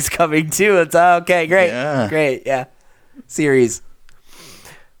we know is coming too. It's okay, great, yeah. Series.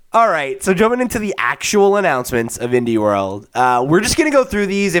 All right, so jumping into the actual announcements of Indie World, we're just going to go through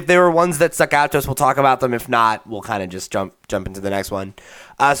these. If there were ones that stuck out to us, we'll talk about them. If not, we'll kind of just jump into the next one.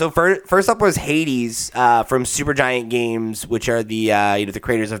 So first up was Hades from Supergiant Games, which are the the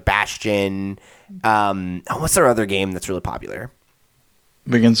creators of Bastion. What's their other game that's really popular?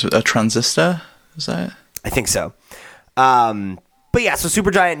 Begins with a Transistor, is that it? I think so. But yeah, so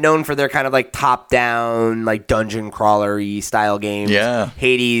Supergiant, known for their kind of like top-down, like dungeon crawler-y style games. Yeah.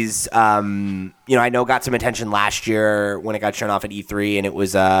 Hades, I know got some attention last year when it got shown off at E3, and it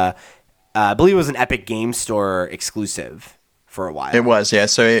was, I believe it was an Epic Game Store exclusive for a while. It was, yeah.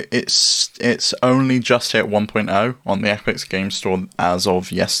 So it's only just hit 1.0 on the Epic Games Store as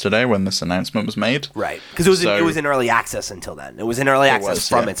of yesterday when this announcement was made. Right, because it was in early access until then. It was in early access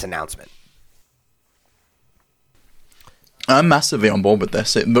from its announcement. I'm massively on board with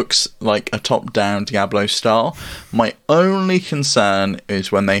this. It looks like a top-down Diablo style. My only concern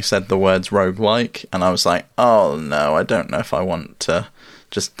is when they said the words roguelike, and I was like, oh no, I don't know if I want to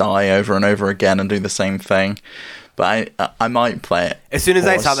just die over and over again and do the same thing. But I might play it. As soon as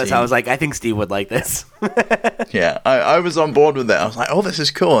I saw this, I was like, I think Steve would like this. Yeah, I was on board with it. I was like, oh, this is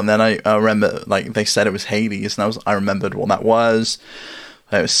cool. And then I remember, like, they said it was Hades, and I remembered what that was.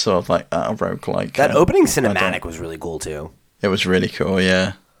 It was sort of like a roguelike. That opening cinematic was really cool, too. It was really cool,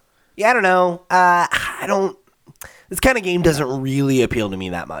 yeah. Yeah, I don't know. This kind of game doesn't really appeal to me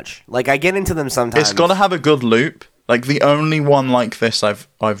that much. Like, I get into them sometimes. It's got to have a good loop. Like, the only one like this I've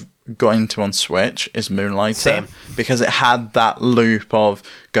got into on Switch is Moonlighter. Same. Because it had that loop of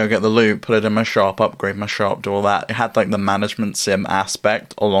go get the loot, put it in my shop, upgrade my shop, do all that. It had, like, the management sim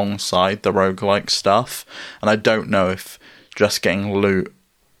aspect alongside the roguelike stuff. And I don't know if just getting loot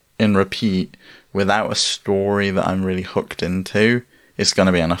in repeat without a story that I'm really hooked into is going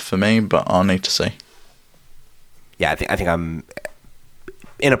to be enough for me, but I'll need to see. Yeah, I think I'm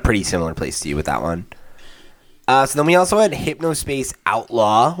in a pretty similar place to you with that one. So then we also had Hypnospace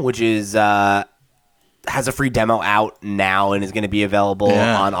Outlaw, which is has a free demo out now and is going to be available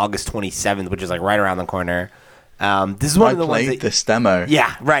on August 27th, which is like right around the corner. This is one of the ones that... this demo.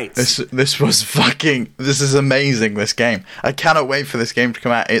 Yeah, right. This is amazing, this game. I cannot wait for this game to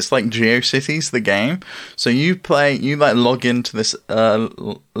come out. It's like GeoCities, the game. So you log into this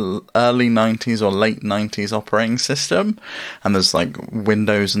early 90s or late 90s operating system, and there's like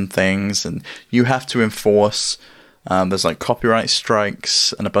windows and things, and you have to enforce... there's like copyright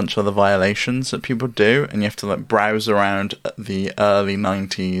strikes and a bunch of other violations that people do, and you have to like browse around the early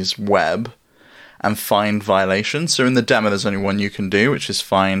 90s web and find violations. So in the demo, there's only one you can do, which is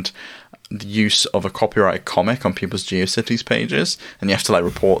find the use of a copyrighted comic on people's GeoCities pages, and you have to like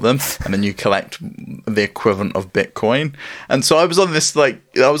report them, and then you collect the equivalent of Bitcoin. And so I was on this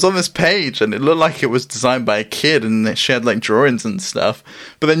page, and it looked like it was designed by a kid, and it shared like drawings and stuff.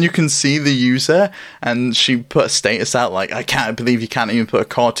 But then you can see the user, and she put a status out like, I can't believe you can't even put a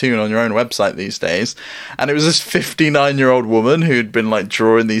cartoon on your own website these days. And it was this 59-year-old woman who'd been like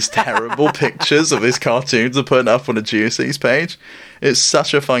drawing these terrible pictures of these cartoons and putting it up on a GeoCities page. It's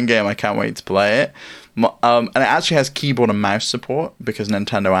such a fun game. I can't wait to play it. And it actually has keyboard and mouse support because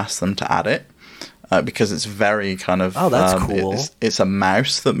Nintendo asked them to add it. Because it's very kind of... Oh, that's cool. It's a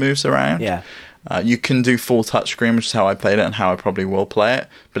mouse that moves around. Yeah. You can do full touchscreen, which is how I played it and how I probably will play it.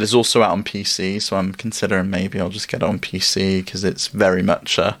 But it's also out on PC, so I'm considering maybe I'll just get it on PC because it's very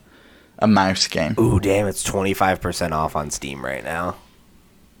much a mouse game. Ooh, damn, it's 25% off on Steam right now.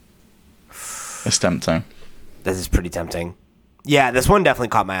 It's tempting. This is pretty tempting. Yeah, this one definitely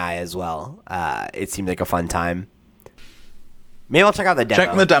caught my eye as well. It seemed like a fun time. Maybe I'll check out the demo.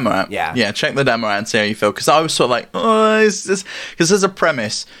 Check the demo out. Yeah, check the demo out and see how you feel. Because I was sort of like, oh, is this... Because there's a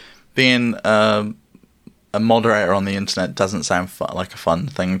premise. Being a moderator on the internet doesn't sound like a fun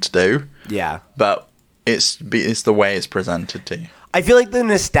thing to do. Yeah. But it's the way it's presented to you. I feel like the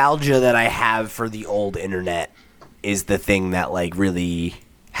nostalgia that I have for the old internet is the thing that like really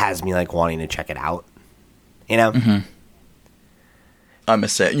has me like wanting to check it out. You know? Mm-hmm. I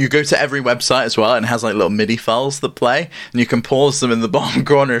miss it. You go to every website as well, and it has like little MIDI files that play, and you can pause them in the bottom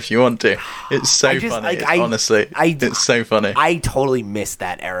corner if you want to. It's so funny. Honestly, it's so funny. I totally miss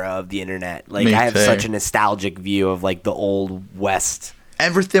that era of the internet. Like, I have such a nostalgic view of like the old West.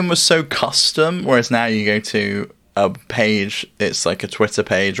 Everything was so custom, whereas now you go to a page, it's like a Twitter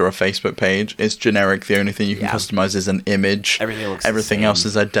page or a Facebook page. It's generic. The only thing you can customize is an image. Everything else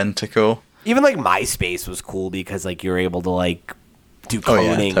is identical. Even like MySpace was cool because like you're able to like do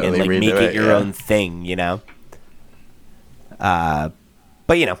coding totally and like make it your own thing, you know. But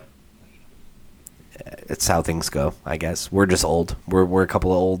you know, it's how things go. I guess we're just old. We're a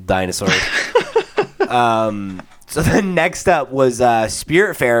couple of old dinosaurs. So then next up was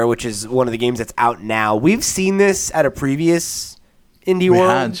Spiritfarer, which is one of the games that's out now. We've seen this at a previous Indie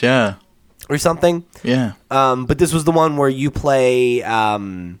World, or something. Yeah. But this was the one where you play.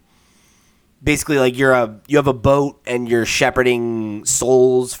 Basically, like you have a boat and you're shepherding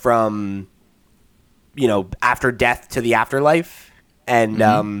souls from, you know, after death to the afterlife, and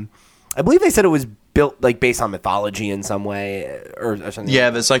I believe they said it was built like based on mythology in some way or something. Yeah,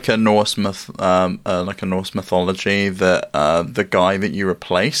 there's like a Norse mythology that the guy that you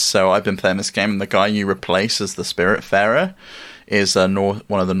replace. So I've been playing this game, and the guy you replace as the Spiritfarer is one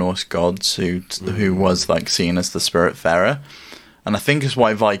of the Norse gods who was like seen as the Spiritfarer. And I think it's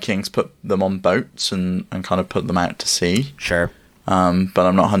why Vikings put them on boats and kind of put them out to sea. Sure. But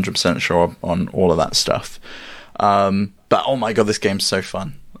I'm not 100% sure on all of that stuff. But oh my god, this game's so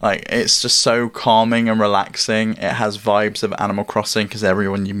fun. Like, it's just so calming and relaxing. It has vibes of Animal Crossing because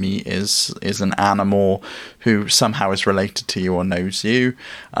everyone you meet is an animal who somehow is related to you or knows you.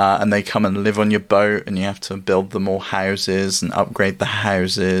 And they come and live on your boat, and you have to build them all houses and upgrade the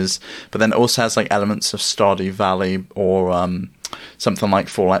houses. But then it also has like elements of Stardew Valley or something like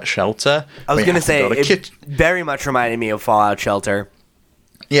Fallout Shelter. I was going to say, it very much reminded me of Fallout Shelter.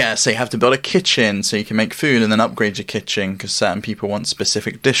 Yeah, so you have to build a kitchen so you can make food and then upgrade your kitchen because certain people want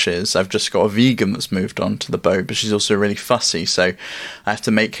specific dishes. I've just got a vegan that's moved on to the boat, but she's also really fussy, so I have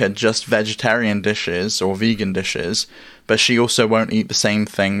to make her just vegetarian dishes or vegan dishes, but she also won't eat the same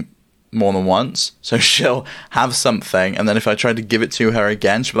thing more than once, so she'll have something, and then if I try to give it to her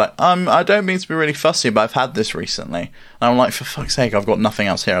again, she'll be like, I don't mean to be really fussy, but I've had this recently. And I'm like, for fuck's sake, I've got nothing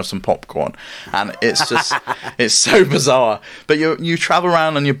else here, I have some popcorn. And it's just, it's so bizarre. But you travel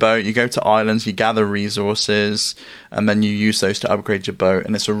around on your boat, you go to islands, you gather resources, and then you use those to upgrade your boat,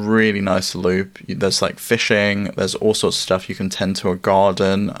 and it's a really nice loop. There's like fishing, there's all sorts of stuff. You can tend to a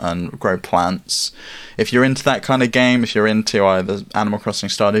garden and grow plants. If you're into that kind of game, if you're into either Animal Crossing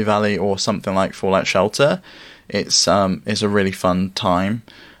Stardew Valley or something like Fallout Shelter, it's a really fun time,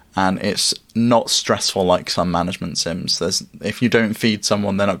 and it's not stressful like some management sims. If you don't feed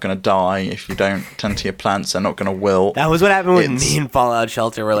someone, they're not going to die. If you don't tend to your plants, they're not going to wilt. That was what happened with me in Fallout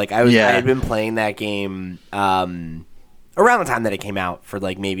Shelter, where like I had been playing that game around the time that it came out for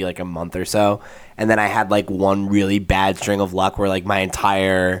like maybe like a month or so, and then I had like one really bad string of luck where like my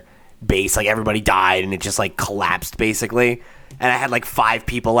entire base, like everybody died and it just like collapsed basically, and I had like 5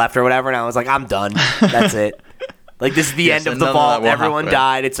 people left or whatever, and I was like, I'm done. That's it. Like, this is the end of the vault. Everyone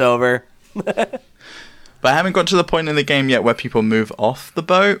died. It's over. But I haven't got to the point in the game yet where people move off the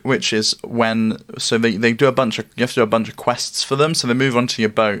boat, which is when... So they do a bunch of... You have to do a bunch of quests for them, so they move onto your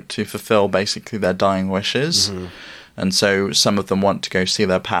boat to fulfill, basically, their dying wishes. Mm-hmm. And so some of them want to go see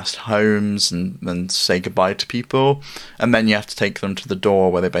their past homes and say goodbye to people. And then you have to take them to the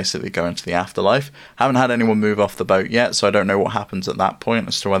door where they basically go into the afterlife. Haven't had anyone move off the boat yet, so I don't know what happens at that point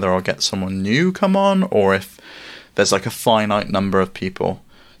as to whether I'll get someone new come on or if there's like a finite number of people.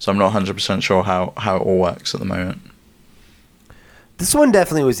 So I'm not 100% sure how it all works at the moment. This one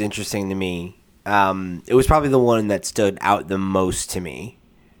definitely was interesting to me. It was probably the one that stood out the most to me.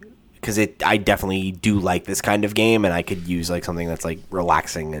 Because I definitely do like this kind of game, and I could use like something that's like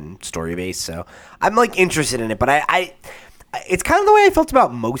relaxing and story based. So I'm like interested in it, but I it's kind of the way I felt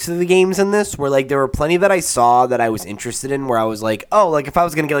about most of the games in this, where like there were plenty that I saw that I was interested in, where I was like, oh, like if I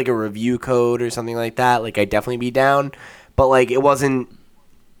was gonna get like a review code or something like that, like I'd definitely be down. But like it wasn't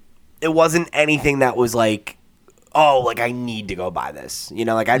anything that was like, oh, like I need to go buy this. You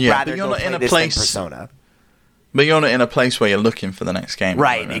know, like I'd rather go play this than Persona. But you're not in a place where you're looking for the next game.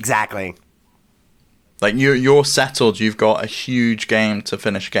 Right, exactly. Like, you're settled, you've got a huge game to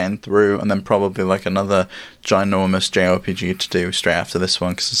finish getting through, and then probably, like, another ginormous JRPG to do straight after this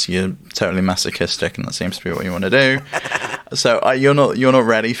one, because you're totally masochistic, and that seems to be what you want to do. So, you're not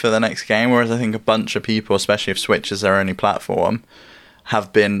ready for the next game, whereas I think a bunch of people, especially if Switch is their only platform,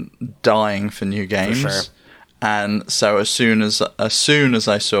 have been dying for new games. For sure. And so as soon as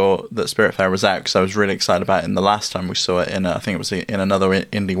I saw that Spiritfarer was out, because I was really excited about it in the last time we saw it I think it was in another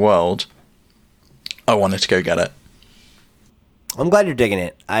indie world, I wanted to go get it. I'm glad you're digging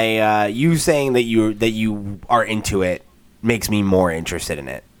it. You saying that you are into it makes me more interested in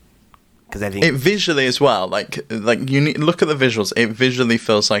it. Because I think it visually as well, like you look at the visuals. It visually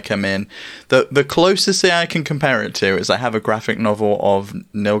feels like I'm in the closest thing I can compare it to is I have a graphic novel of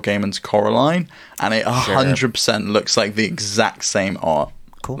Neil Gaiman's Coraline, and it 100% looks like the exact same art.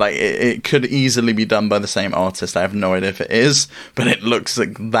 Cool. Like it could easily be done by the same artist. I have no idea if it is, but it looks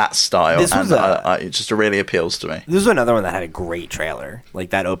like that style, and it just really appeals to me. This was another one that had a great trailer. Like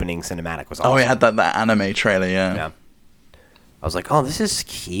that opening cinematic was awesome. Oh, it had that anime trailer, yeah. I was like, oh, this is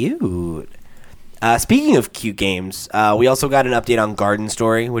cute. Speaking of cute games, we also got an update on Garden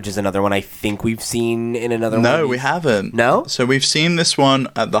Story, which is another one I think we've seen in another one. No, we haven't. No? So we've seen this one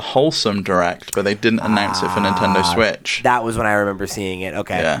at the Wholesome Direct, but they didn't announce it for Nintendo Switch. That was when I remember seeing it.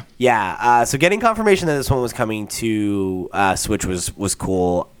 Okay. Yeah. So getting confirmation that this one was coming to Switch was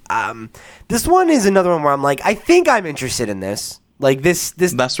cool. This one is another one where I'm like, I think I'm interested in this. Like this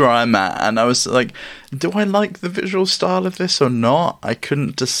That's where I'm at, and I was like, do I like the visual style of this or not? I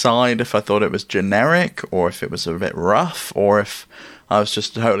couldn't decide if I thought it was generic or if it was a bit rough or if I was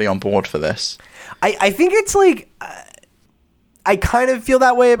just totally on board for this. I think it's like I kind of feel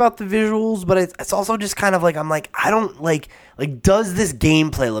that way about the visuals, but it's also just kind of like, I'm like, I don't like, does this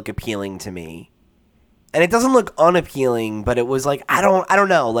gameplay look appealing to me? And it doesn't look unappealing, but it was like, I don't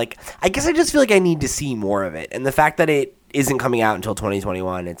know. Like, I guess I just feel like I need to see more of it. And the fact that it isn't coming out until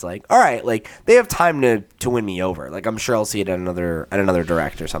 2021, it's like, all right, like, they have time to win me over. Like, I'm sure I'll see it at another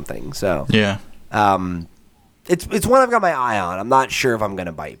direct or something. So Yeah. It's one I've got my eye on. I'm not sure if I'm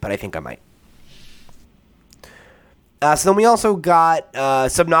gonna bite, but I think I might. So then we also got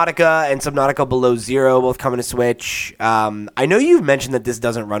Subnautica and Subnautica Below Zero both coming to Switch. I know you've mentioned that this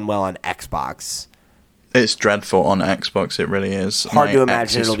doesn't run well on Xbox. It's dreadful on Xbox. It really is. Hard My to imagine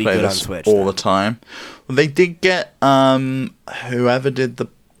ex used it'll to be play good on this Switch, all though. the time. Well, they did get whoever did the.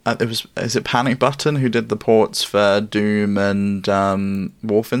 Is it Panic Button who did the ports for Doom and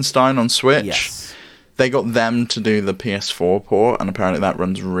Wolfenstein on Switch? Yes. They got them to do the PS4 port, and apparently that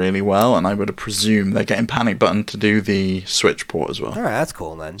runs really well. And I would presume they're getting Panic Button to do the Switch port as well. All right, that's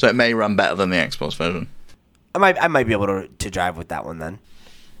cool then. So it may run better than the Xbox version. I might be able to drive with that one then.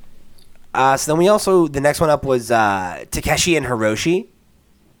 So then we also, the next one up was Takeshi and Hiroshi.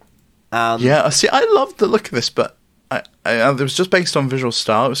 Yeah, see, I loved the look of this, but it was just based on visual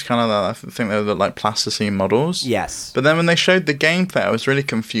style. It was kind of, I think they were like plasticine models. Yes. But then when they showed the gameplay, I was really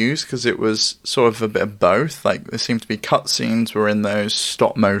confused because it was sort of a bit of both. Like, there seemed to be cutscenes were in those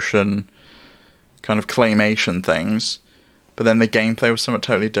stop motion kind of claymation things, but then the gameplay was somewhat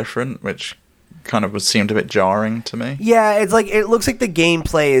totally different, which kind of seemed a bit jarring to me. Yeah, it's like, it looks like the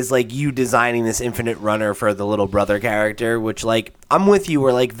gameplay is like you designing this infinite runner for the little brother character, which, like, I'm with you,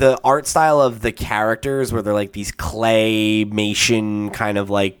 where like the art style of the characters, where they're like these claymation kind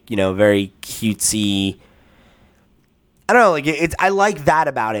of like, you know, very cutesy. I don't know, like it's, I like that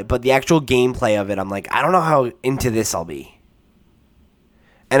about it, but the actual gameplay of it, I'm like, I don't know how into this I'll be.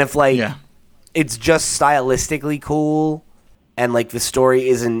 And if like it's just stylistically cool and like the story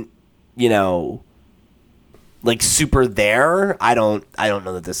isn't, you know, like super there, I don't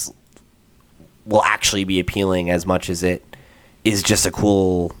know that this will actually be appealing as much as it is just a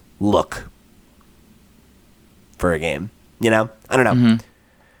cool look for a game. You know, I don't know. Mm-hmm.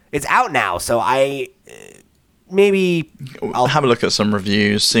 It's out now, so I'll have a look at some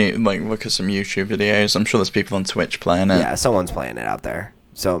reviews, see, like, look at some YouTube videos. I'm sure there's people on Twitch playing it. Yeah, someone's playing it out there,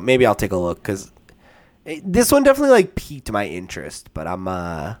 so maybe I'll take a look, because this one definitely like piqued my interest, but I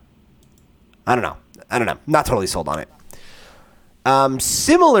don't know. Not totally sold on it.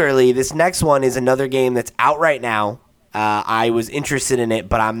 Similarly, this next one is another game that's out right now. I was interested in it,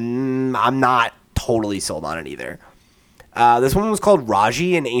 but I'm not totally sold on it either. This one was called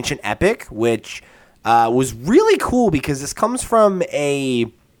Raji, an Ancient Epic, which was really cool because this comes from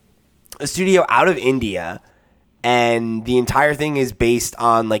a studio out of India, and the entire thing is based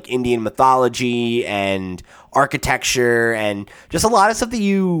on like Indian mythology and architecture and just a lot of stuff that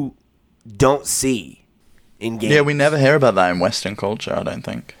you don't see in games. Yeah, we never hear about that in Western culture, I don't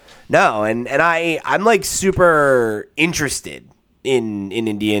think. No, and I'm like super interested in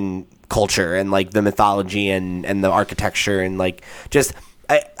Indian culture and like the mythology and the architecture and like just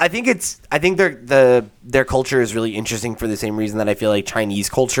I think their culture is really interesting for the same reason that I feel like Chinese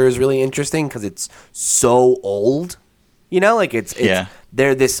culture is really interesting, because it's so old. You know, like it's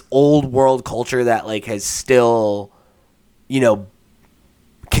they're this old world culture that like has still, you know,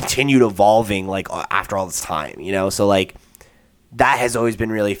 continued evolving like after all this time, you know? So like that has always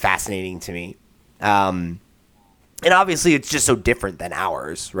been really fascinating to me. And obviously it's just so different than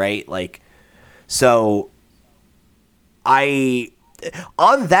ours, right? Like, so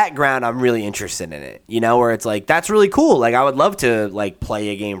on that ground, I'm really interested in it, you know, where it's like, that's really cool. Like, I would love to like play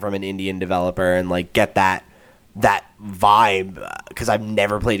a game from an Indian developer and like get that vibe, because I've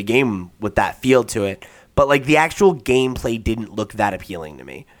never played a game with that feel to it. But like the actual gameplay didn't look that appealing to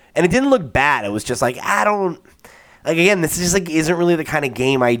me, and it didn't look bad. It was just like, I don't like. Again, this is just like isn't really the kind of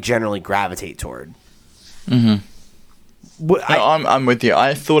game I generally gravitate toward. Mm-hmm. I'm with you.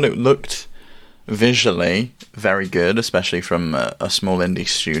 I thought it looked visually very good, especially from a small indie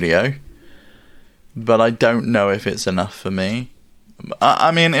studio. But I don't know if it's enough for me.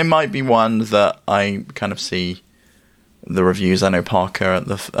 I mean, it might be one that I kind of see the reviews. I know Parker at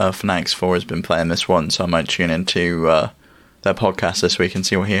the Fanatics 4 has been playing this one, so I might tune into their podcast this week and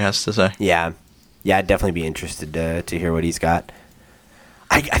see what he has to say. Yeah, I'd definitely be interested to hear what he's got.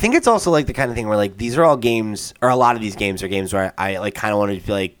 I think it's also like the kind of thing where like these are all games, or a lot of these games are games where I like kind of wanted to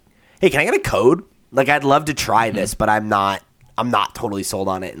be like, hey, can I get a code? Like, I'd love to try this, but I'm not totally sold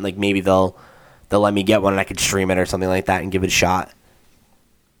on it, and like maybe they'll let me get one and I could stream it or something like that and give it a shot.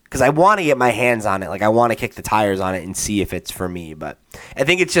 because I want to get my hands on it. Like, I want to kick the tires on it and see if it's for me. But I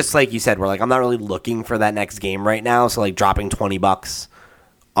think it's just like you said, where like I'm not really looking for that next game right now. So like dropping $20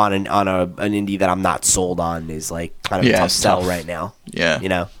 on an indie that I'm not sold on is like kind of a tough sell right now. Yeah, you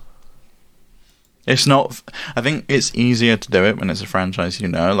know, it's not. I think it's easier to do it when it's a franchise.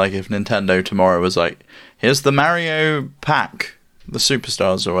 Like if Nintendo tomorrow was like, "Here's the Mario pack, the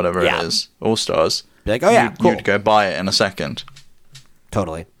Superstars or whatever it is, All Stars." Be like, oh yeah, cool. You'd go buy it in a second.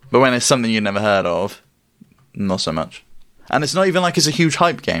 Totally. But when it's something you never heard of, not so much. And it's not even like it's a huge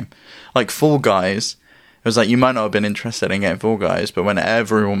hype game. Like Fall Guys, it was like you might not have been interested in getting Fall Guys, but when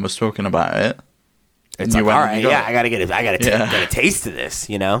everyone was talking about it, it's like, all right, I gotta get it. I gotta get a taste of this.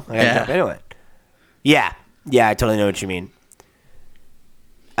 I gotta jump into it. Yeah, I totally know what you mean.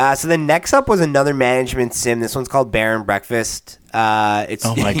 So then next up was another management sim. This one's called Bear and Breakfast. It's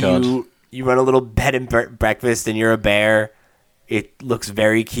oh my god! You run a little bed and breakfast, and you're a bear. It looks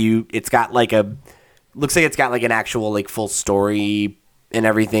very cute. It's got like looks like it's got like an actual like full story and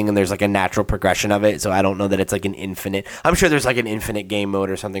everything, and there's like a natural progression of it. So I don't know that it's like an infinite. I'm sure there's like an infinite game mode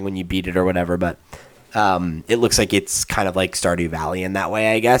or something when you beat it or whatever, but it looks like it's kind of like Stardew Valley in that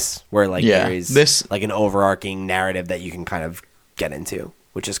way, I guess, where like there is this like an overarching narrative that you can kind of get into,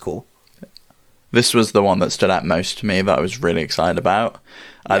 which is cool. This was the one that stood out most to me that I was really excited about.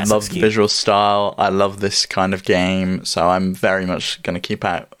 I love the visual style. I love this kind of game. So I'm very much going to keep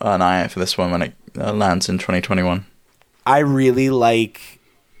an eye out for this one when it lands in 2021. I really like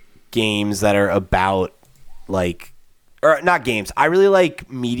games that are about like, or not games. I really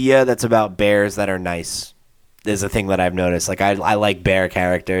like media that's about bears that are nice. Is a thing that I've noticed. Like I like bear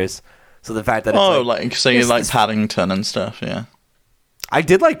characters. So the fact that it's so you like Paddington and stuff, yeah. I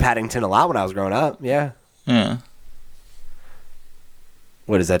did like Paddington a lot when I was growing up. Yeah. Yeah.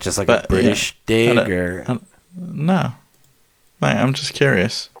 What is that? Just like a British dig, or no? Like, I'm just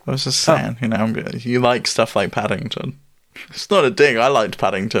curious. I was just saying, you like stuff like Paddington. It's not a dig. I liked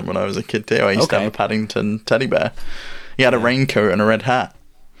Paddington when I was a kid too. I used to have a Paddington teddy bear. He had a raincoat and a red hat.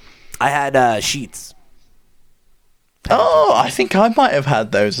 I had sheets. Paddington I think I might have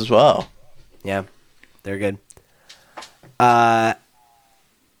had those as well. Yeah, they're good.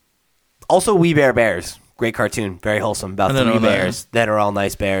 Also, We Bare Bears. Great cartoon. Very wholesome. About 3 bears that are all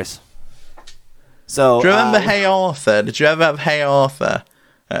nice bears. So, do you remember Hey Arthur? Did you ever have Hey Arthur?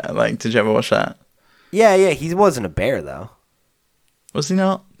 Did you ever watch that? Yeah. He wasn't a bear, though. Was he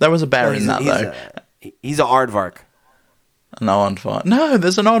not? There was a bear in that, though. He's an aardvark. An aardvark. No,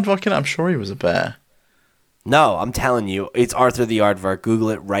 there's an aardvark in it. I'm sure he was a bear. No, I'm telling you. It's Arthur the Aardvark.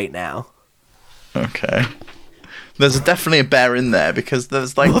 Google it right now. Okay. There's definitely a bear in there because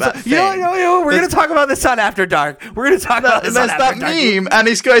there's like that thing. We're going to talk about this on After Dark. We're going to talk about this on After Dark. There's that meme, and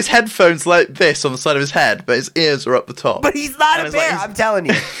he's got his headphones like this on the side of his head, but his ears are up the top. But he's not a bear, I'm telling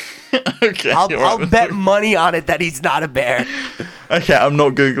you. Okay. I'll bet money on it that he's not a bear. Okay, I'm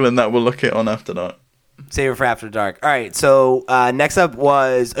not Googling that. We'll look it on After Dark. Save it for After Dark. All right, so next up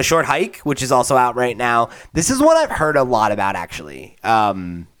was A Short Hike, which is also out right now. This is one I've heard a lot about, actually,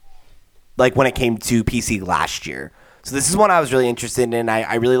 like when it came to PC last year. So this is one I was really interested in.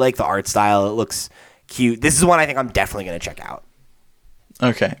 I really like the art style. It looks cute. This is one I think I'm definitely going to check out.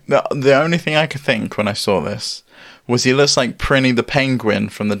 Okay. The only thing I could think when I saw this was he looks like Prinny the Penguin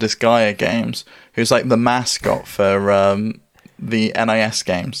from the Disgaea games, who's like the mascot for the NIS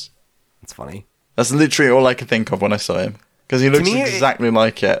games. That's funny. That's literally all I could think of when I saw him. Because he looks exactly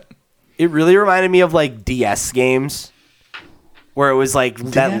like it. It really reminded me of like DS games. Where it was like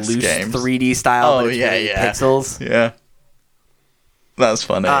that loose games. 3D style, but it's really pixels. Yeah. That's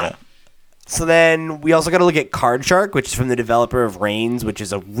funny, yeah. So then we also got to look at Card Shark, which is from the developer of Reigns, which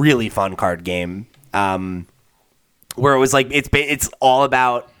is a really fun card game. Where it was like, it's all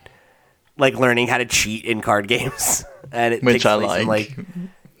about like learning how to cheat in card games. And it which I like.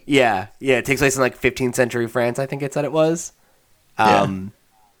 It takes place in like 15th century France, I think it said it was.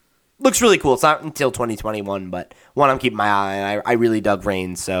 Looks really cool. It's not until 2021, but one I'm keeping my eye on. I really dug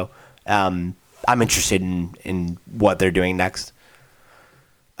Reigns, so I'm interested in what they're doing next.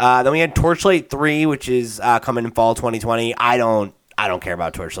 Then we had Torchlight 3, which is coming in fall 2020. I don't care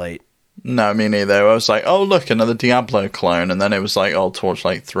about Torchlight. No, me neither. I was like, oh, look, another Diablo clone. And then it was like, oh,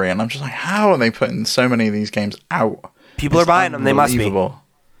 Torchlight 3. And I'm just like, how are they putting so many of these games out? People are buying them. They must be.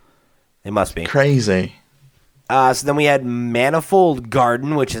 They must be. Crazy. So then we had Manifold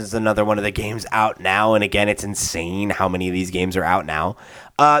Garden, which is another one of the games out now. And again, it's insane how many of these games are out now.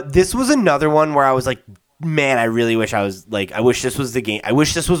 This was another one where I was like, man, I really wish I wish this was the game. I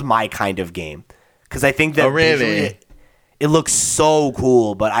wish this was my kind of game. Because I think that really? It looks so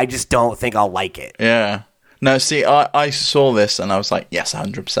cool, but I just don't think I'll like it. Yeah. No, see, I saw this and I was like, yes,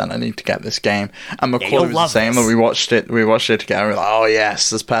 100%, I need to get this game. And Macaulay was the same, and we watched it together, and we were like, oh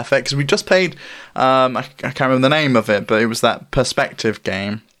yes, that's perfect. Because we just played, I can't remember the name of it, but it was that perspective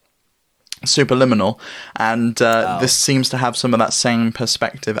game, Superliminal, and this seems to have some of that same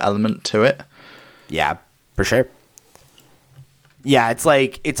perspective element to it. Yeah, for sure. Yeah, it's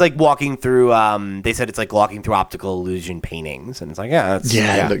like walking through. They said it's like walking through optical illusion paintings, and it's like,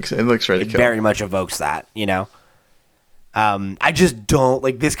 It looks really cool. Very much evokes that, you know. I just don't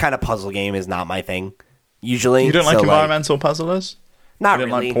like this kind of puzzle game. Is not my thing. Usually, you don't like environmental puzzlers? Not you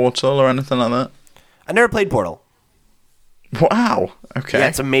didn't really. like Portal or anything like that? I never played Portal. Wow. Okay. Yeah,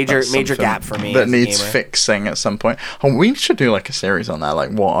 it's a major gap for me. That needs fixing at some point. Oh, we should do like a series on that. Like,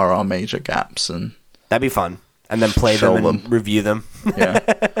 what are our major gaps? And that'd be fun. And then play them and review them. Yeah.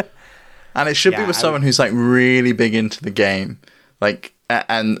 And it should be with someone who's like really big into the game. Like,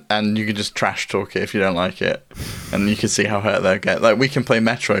 and you can just trash talk it if you don't like it. And you can see how hurt they'll get. Like, we can play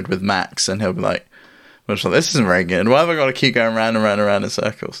Metroid with Max and he'll be like, this isn't very good. Why have I got to keep going round and round and round in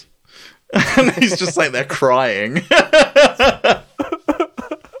circles? And he's just like, they're crying.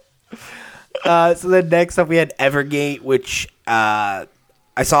 So then next up we had Evergate, which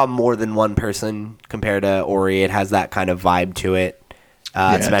I saw more than one person compared to Ori. It has that kind of vibe to it.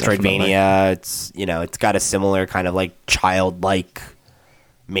 It's Metroidvania. Definitely. It's got a similar kind of like childlike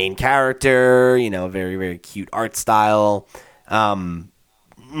main character, very, very cute art style. Not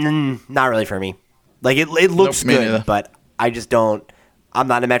really for me. Like it looks good, but I just don't. I'm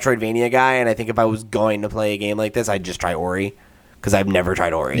not a Metroidvania guy, and I think if I was going to play a game like this, I'd just try Ori because I've never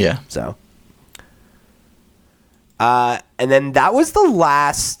tried Ori. Yeah. So. And then that was the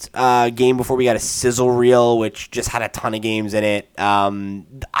last game before we got a sizzle reel, which just had a ton of games in it. None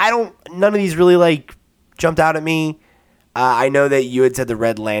of these really like jumped out at me. I know that you had said the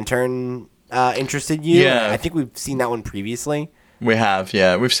Red Lantern interested you. Yeah. I think we've seen that one previously. We have,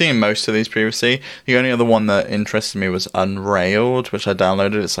 yeah. We've seen most of these previously. The only other one that interested me was Unrailed, which I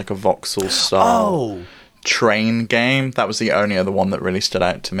downloaded. It's like a voxel style train game. That was the only other one that really stood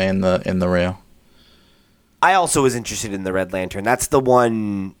out to me in the reel. I also was interested in the Red Lantern. That's the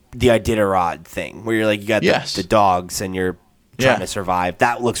one, the Iditarod thing, where you're like, you got the dogs and you're trying to survive.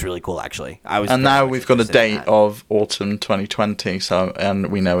 That looks really cool, actually. And now we've got a date of autumn 2020, and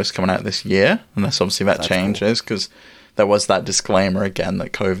we know it's coming out this year, unless obviously that changes, because there was that disclaimer again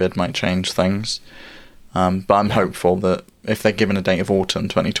that COVID might change things. But I'm hopeful that if they're given a date of autumn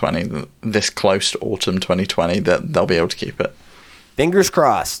 2020, this close to autumn 2020, that they'll be able to keep it. Fingers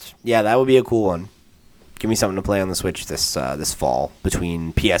crossed. Yeah, that would be a cool one. Give me something to play on the Switch this fall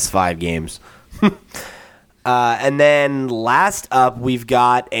between PS5 games. And then last up, we've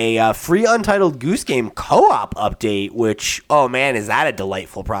got a free Untitled Goose Game co-op update, which, oh man, is that a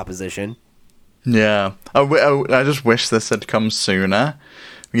delightful proposition. Yeah. I just wish this had come sooner,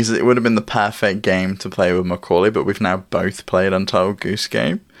 because it would have been the perfect game to play with Macaulay, but we've now both played Untitled Goose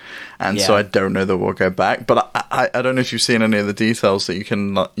Game. And so I don't know that we'll go back, but I don't know if you've seen any of the details that you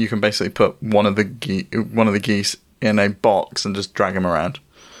can basically put one of the geese in a box and just drag them around.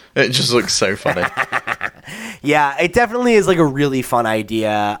 It just looks so funny. Yeah, it definitely is like a really fun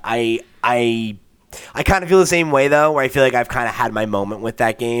idea. I kind of feel the same way though, where I feel like I've kind of had my moment with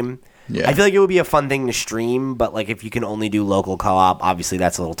that game. Yeah. I feel like it would be a fun thing to stream, but like if you can only do local co-op, obviously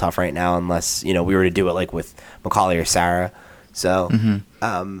that's a little tough right now, unless we were to do it like with Macaulay or Sarah. So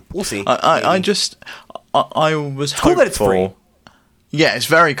we'll see. I was hopeful. Cool that it's free. Yeah, it's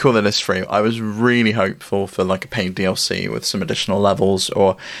very cool that it's free. I was really hopeful for like a paid DLC with some additional levels,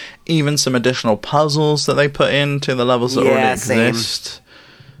 or even some additional puzzles that they put into the levels that already exist. Same.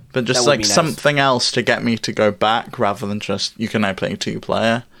 But just like something else to get me to go back, rather than just you can now play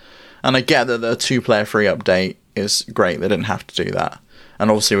 2-player. And I get that the 2-player free update is great. They didn't have to do that.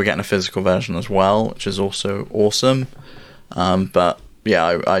 And obviously we're getting a physical version as well, which is also awesome. But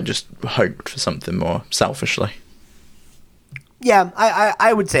yeah, I just hoped for something more selfishly. Yeah,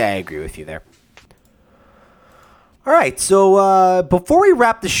 I would say I agree with you there. All right, so before we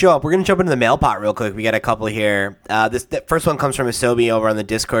wrap the show up, we're going to jump into the mail pot real quick. We got a couple here. The first one comes from Asobi over on the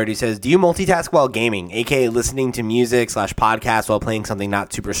Discord. He says, do you multitask while gaming, a.k.a. listening to music/podcast while playing something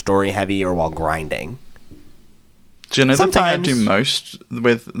not super story-heavy or while grinding? Do you know the thing I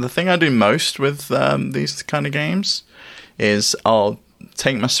do most with these kind of games is I'll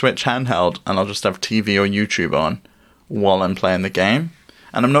take my Switch handheld and I'll just have TV or YouTube on while I'm playing the game.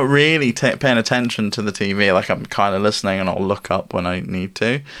 And I'm not really paying attention to the TV, like I'm kind of listening and I'll look up when I need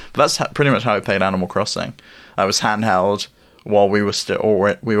to. But that's pretty much how I played Animal Crossing. I was handheld while we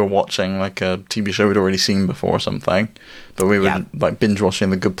were watching like a TV show we'd already seen before or something. But we were like binge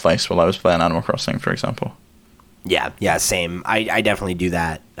watching The Good Place while I was playing Animal Crossing, for example. Yeah, same. I definitely do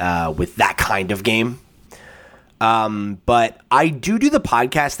that with that kind of game. But I do the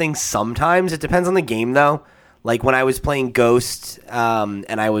podcast thing sometimes. It depends on the game, though. Like when I was playing Ghost,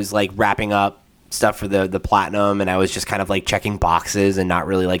 and I was like wrapping up stuff for the platinum, and I was just kind of like checking boxes and not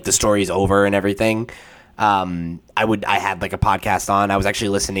really like the story's over and everything. I had like a podcast on. I was actually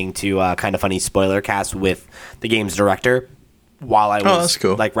listening to Kind of Funny Spoiler Cast with the game's director while I was that's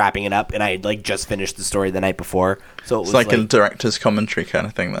cool. like wrapping it up, and I had like just finished the story the night before. So it was It's like a director's commentary kind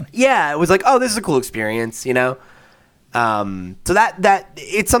of thing then. yeah, it was like, oh, this is a cool experience, you know? So that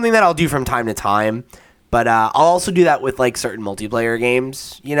it's something that I'll do from time to time, but I'll also do that with like certain multiplayer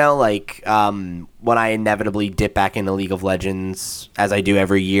games, you know, like when I inevitably dip back into League of Legends, as I do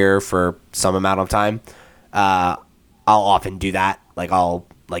every year for some amount of time. I'll often do that. Like I'll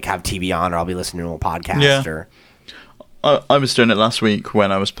like have TV on, or I'll be listening to a podcast. Yeah. Or I was doing it last week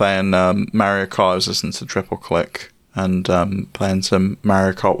when I was playing Mario Kart. I was listening to Triple Click and playing some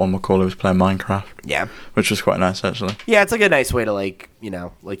Mario Kart. One more call, I was playing Minecraft. Yeah, which was quite nice actually. Yeah, it's like a nice way to like, you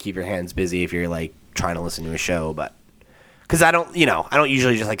know, like keep your hands busy if you're like trying to listen to a show. But because I don't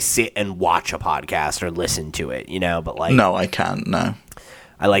usually just like sit and watch a podcast or listen to it, you know. But like, no, I can't. No,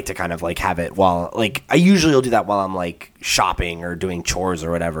 I like to kind of like have it while like I usually will do that while I'm like shopping or doing chores or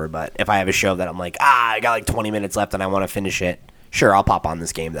whatever. But if I have a show that I'm like, I got like 20 minutes left and I want to finish it, sure, I'll pop on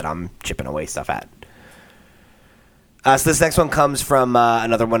this game that I'm chipping away stuff at. So this next one comes from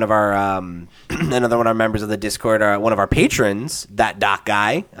another one of our members of the Discord, one of our patrons, that Doc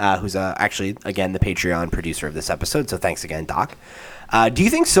guy, who's actually again the Patreon producer of this episode. So thanks again, Doc. Do you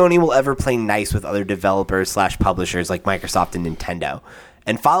think Sony will ever play nice with other developers / publishers like Microsoft and Nintendo?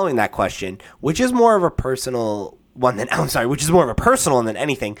 And following that question, which is more of a personal one than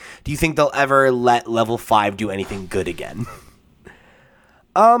anything, do you think they'll ever let Level 5 do anything good again?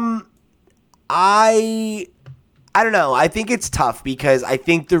 I don't know. I think it's tough because I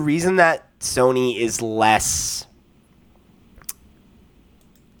think the reason that Sony is less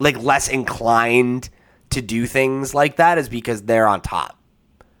inclined to do things like that is because they're on top.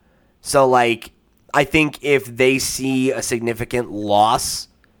 So like, I think if they see a significant loss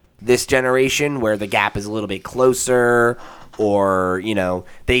this generation where the gap is a little bit closer, or, you know,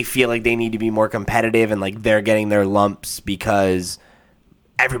 they feel like they need to be more competitive and like they're getting their lumps because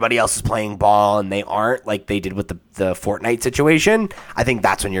everybody else is playing ball and they aren't, like they did with the Fortnite situation, I think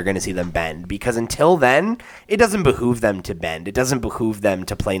that's when you're going to see them bend. Because until then, it doesn't behoove them to bend. It doesn't behoove them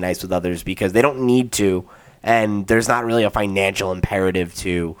to play nice with others because they don't need to, and there's not really a financial imperative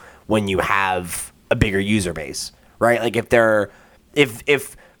to when you have a bigger user base, right? Like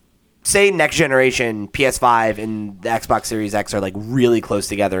if say next generation PS5 and the Xbox Series X are like really close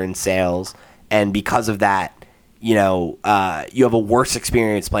together in sales, and because of that, you know, you have a worse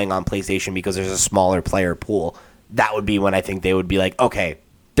experience playing on PlayStation because there's a smaller player pool, that would be when I think they would be like, okay,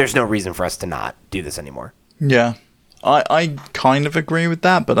 there's no reason for us to not do this anymore. Yeah. I kind of agree with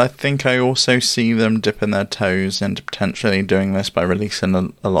that, but I think I also see them dipping their toes into potentially doing this by releasing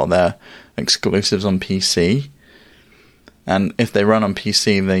a lot of their exclusives on PC. And if they run on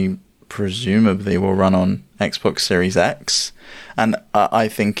PC, they presumably will run on Xbox Series X. And I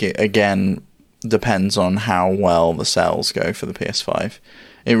think it, again, depends on how well the sales go for the PS5.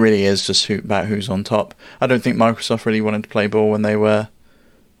 It really is just about who's on top. I don't think Microsoft really wanted to play ball when they were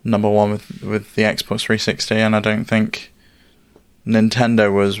number one with the Xbox 360, and I don't think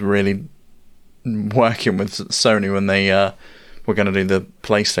Nintendo was really working with Sony when they were going to do the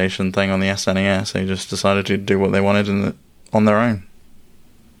PlayStation thing on the SNES. They just decided to do what they wanted on their own.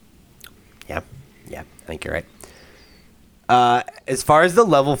 Yeah, I think you're right. As far as the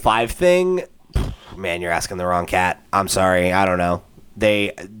Level 5 thing, man, you're asking the wrong cat. I'm sorry, I don't know.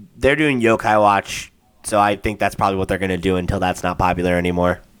 They're doing Yokai Watch, so I think that's probably what they're going to do until that's not popular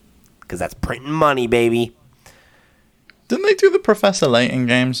anymore. Because that's printing money, baby. Didn't they do the Professor Layton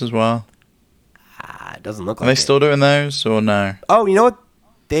games as well? It doesn't look like Are they it. still doing those, or no? Oh, you know what?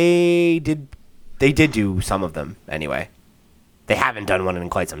 They did do some of them, anyway. They haven't done one in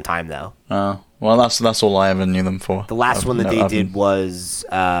quite some time, though. Oh, well, that's all I ever knew them for. The last one that they did was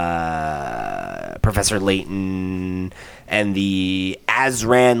Professor Layton and the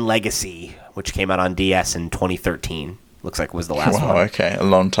Azran Legacy, which came out on DS in 2013. Looks like it was the last one. Wow, okay. A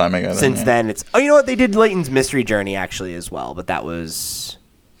long time ago. Since then, it's... Oh, you know what? They did Layton's Mystery Journey, actually, as well, but that was...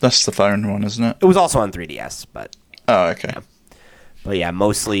 That's the phone one, isn't it? It was also on 3DS, but... Oh, okay. Yeah. But yeah,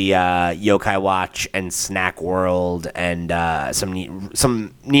 mostly Yokai Watch and Snack World and some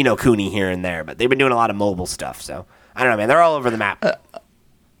Ni no Kuni here and there. But they've been doing a lot of mobile stuff, so... I don't know, man. They're all over the map.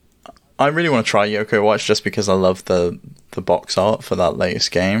 I really want to try Yokai Watch just because I love the box art for that latest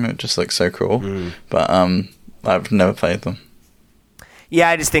game. It just looks so cool. But I've never played them. Yeah,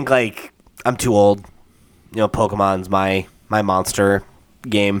 I just think like I'm too old. Pokemon's my monster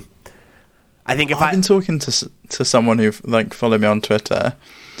game. I think I've been talking to someone who like followed me on Twitter,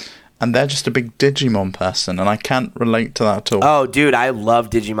 and they're just a big Digimon person, and I can't relate to that at all. Oh, dude, I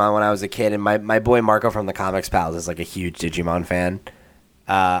loved Digimon when I was a kid, and my boy Marco from the Comics Pals is like a huge Digimon fan.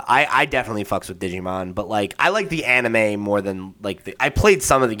 I definitely fucks with Digimon, but like I like the anime more than like I played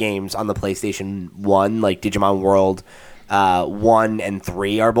some of the games on the PlayStation 1, like Digimon World 1 and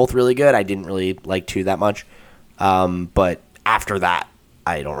 3 are both really good. I didn't really like 2 that much, but after that,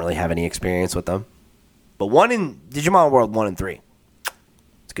 I don't really have any experience with them. But Digimon World 1 and 3,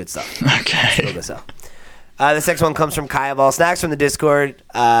 it's good stuff. Okay. This next one comes from Kai of All Snacks from the Discord,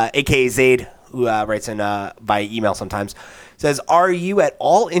 aka Zaid, who writes in by email sometimes. Says, are you at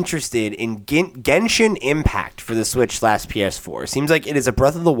all interested in Genshin Impact for the Switch/PS4? Seems like it is a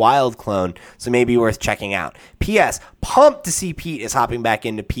Breath of the Wild clone, so maybe worth checking out. P.S. Pumped to see Pete is hopping back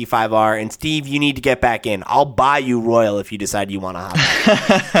into P5R, and Steve, you need to get back in. I'll buy you Royal if you decide you want to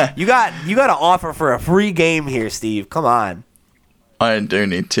hop back. You got an offer for a free game here, Steve. Come on. I do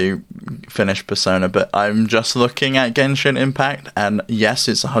need to finish Persona, but I'm just looking at Genshin Impact, and yes,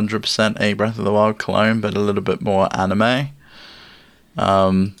 it's 100% a Breath of the Wild clone, but a little bit more anime.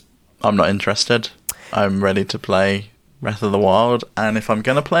 I'm not interested. I'm ready to play Breath of the Wild, and if I'm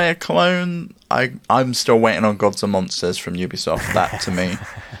gonna play a clone, I'm still waiting on Gods and Monsters from Ubisoft. That to me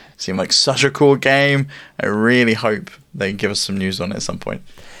seemed like such a cool game. I really hope they give us some news on it at some point.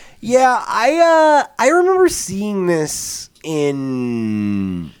 Yeah, I remember seeing this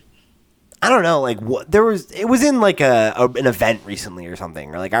in, I don't know, like it was in like an event recently or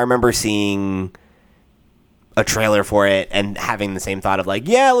something, or like I remember seeing a trailer for it and having the same thought of like,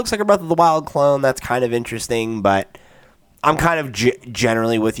 yeah, it looks like a Breath of the Wild clone. That's kind of interesting, but I'm kind of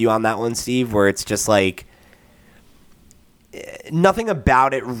generally with you on that one, Steve, where it's just like nothing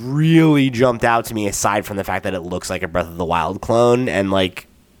about it really jumped out to me aside from the fact that it looks like a Breath of the Wild clone, and like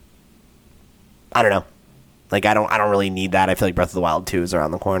I don't know. Like I don't really need that. I feel like Breath of the Wild 2 is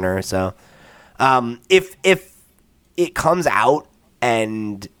around the corner, so if it comes out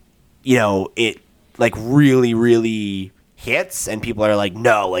and it like really, really hits and people are like,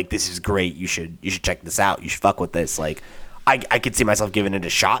 no, like this is great, you should check this out, you should fuck with this, like I could see myself giving it a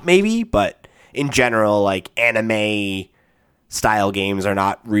shot maybe, but in general, like anime style games are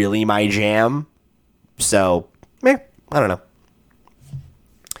not really my jam, so I don't know.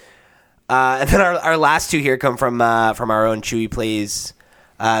 And then our last two here come from our own Chewy Plays,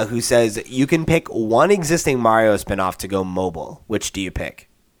 who says, you can pick one existing Mario spinoff to go mobile. Which do you pick?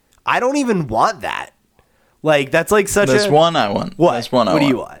 I don't even want that. Like, that's like such There's one I want. What? There's one I what want.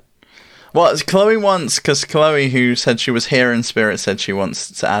 do you want? Well, it's Chloe wants, because Chloe, who said she was here in spirit, said she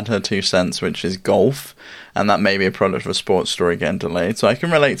wants to add her 2 cents, which is golf, and that may be a product of a sports story getting delayed, so I can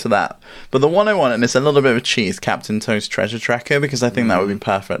relate to that. But the one I want, and it's a little bit of a cheese, Captain Toad's Treasure Tracker, because I think that would be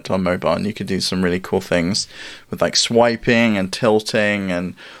perfect on mobile, and you could do some really cool things with like swiping and tilting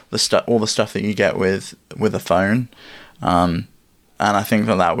and all the stuff that you get with a phone. And I think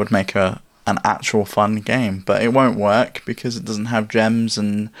that would make an actual fun game, but it won't work because it doesn't have gems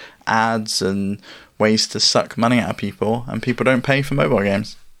and ads and ways to suck money out of people, and people don't pay for mobile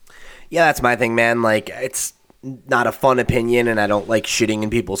games. Yeah, that's my thing, man. Like, it's not a fun opinion, and I don't like shitting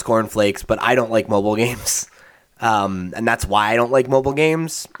in people's cornflakes, but I don't like mobile games. And that's why I don't like mobile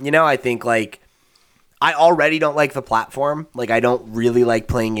games. I think, like, I already don't like the platform. Like, I don't really like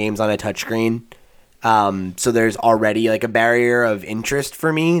playing games on a touchscreen. So there's already, like, a barrier of interest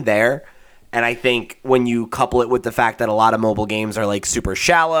for me there. And I think when you couple it with the fact that a lot of mobile games are, like, super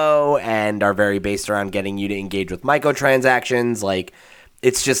shallow and are very based around getting you to engage with microtransactions, like,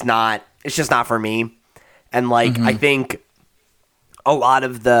 it's just not for me. And, like, I think a lot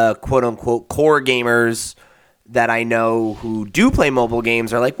of the quote-unquote core gamers that I know who do play mobile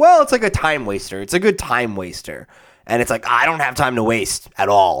games are like, well, it's like a time waster. It's a good time waster. And it's like, I don't have time to waste at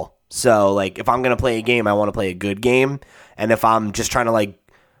all. So, like, if I'm going to play a game, I want to play a good game. And if I'm just trying to, like,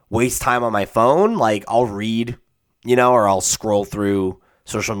 waste time on my phone, like, I'll read, or I'll scroll through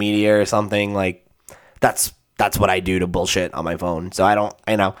social media or something. Like, that's what I do to bullshit on my phone. So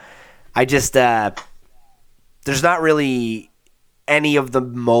I just, there's not really any of the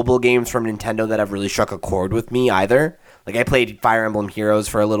mobile games from Nintendo that have really struck a chord with me either. Like, I played Fire Emblem Heroes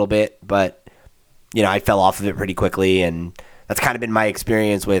for a little bit, but, I fell off of it pretty quickly, and that's kind of been my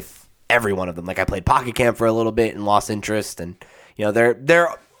experience with every one of them. Like, I played Pocket Camp for a little bit and lost interest, and,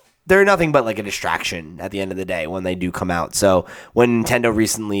 they're nothing but like a distraction at the end of the day when they do come out. So when Nintendo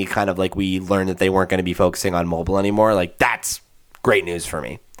recently kind of like we learned that they weren't going to be focusing on mobile anymore, like that's great news for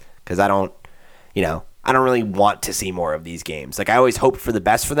me because I don't, I don't really want to see more of these games. Like, I always hoped for the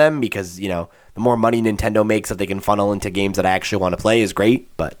best for them because, you know, the more money Nintendo makes that they can funnel into games that I actually want to play is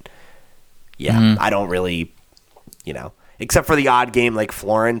great. But, yeah, I don't really, you know, except for the odd game like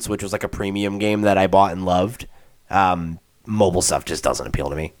Florence, which was like a premium game that I bought and loved. Mobile stuff just doesn't appeal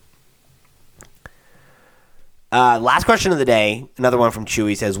to me. Last question of the day, another one from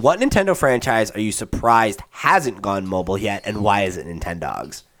Chewy says, what Nintendo franchise are you surprised hasn't gone mobile yet, and why is it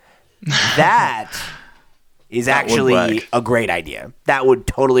Nintendogs? That is actually a great idea. That would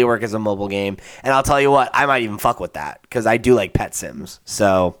totally work as a mobile game. And I'll tell you what, I might even fuck with that, because I do like Pet Sims.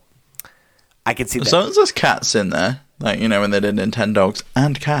 So I could see that. So there's cats in there. Like, you know, when they did Nintendogs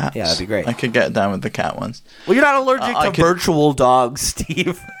and cats. Yeah, that'd be great. I could get down with the cat ones. Well, you're not allergic to virtual dogs,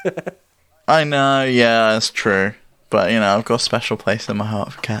 Steve. I know, yeah, that's true. But, you know, I've got a special place in my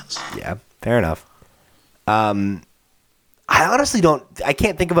heart for cats. Yeah, fair enough. I honestly I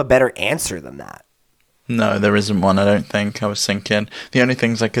can't think of a better answer than that. No, there isn't one, I don't think. I was thinking, the only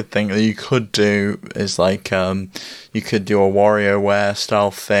things I could think that you could do is like, you could do a WarioWare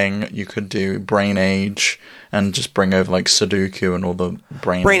style thing. You could do Brain Age and just bring over like Sudoku and all the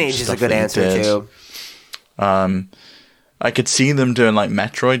Brain Age is a good answer too. I could see them doing like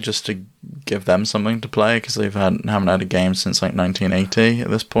Metroid just to give them something to play because haven't had a game since like 1980 at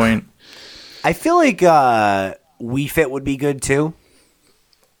this point. I feel like Wii Fit would be good too.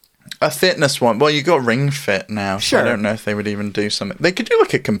 A fitness one. Well, you got Ring Fit now, so I don't know if they would even do something. They could do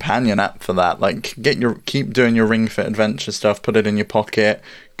like a companion app for that. Like keep doing your Ring Fit adventure stuff, put it in your pocket,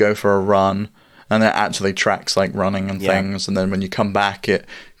 go for a run, and it actually tracks like running and things. And then when you come back, it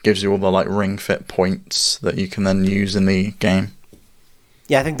gives you all the like Ring Fit points that you can then use in the game.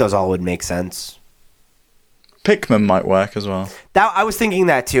 Yeah, I think those all would make sense. Pikmin might work as well. I was thinking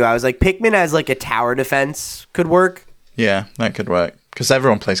that too. I was like, Pikmin as like a tower defense could work. Yeah, that could work. Because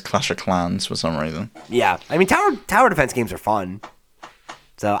everyone plays Clash of Clans for some reason. Yeah. I mean, tower defense games are fun.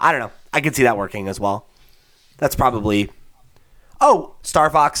 So, I don't know. I could see that working as well. That's probably... Oh, Star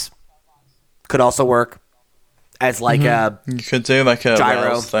Fox could also work as like a... You could do like a gyro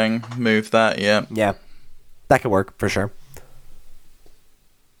rails thing. Move that, yeah. Yeah. That could work for sure.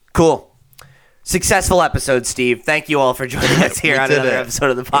 Cool. Successful episode, Steve. Thank you all for joining us here on another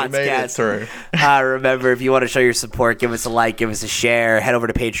episode of the podcast. We made it through. Remember, if you want to show your support, give us a like, give us a share. Head over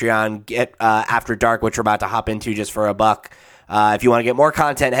to Patreon, get After Dark, which we're about to hop into just for $1. If you want to get more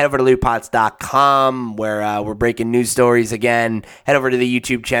content, head over to lootpots.com where we're breaking news stories again. Head over to the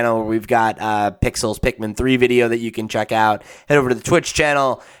YouTube channel where we've got Pixels Pikmin 3 video that you can check out. Head over to the Twitch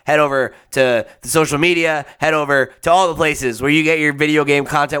channel. Head over to the social media. Head over to all the places where you get your video game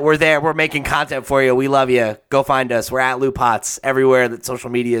content. We're there. We're making content for you. We love you. Go find us. We're at Loot Pots everywhere that social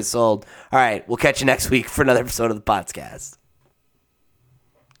media is sold. All right. We'll catch you next week for another episode of the podcast.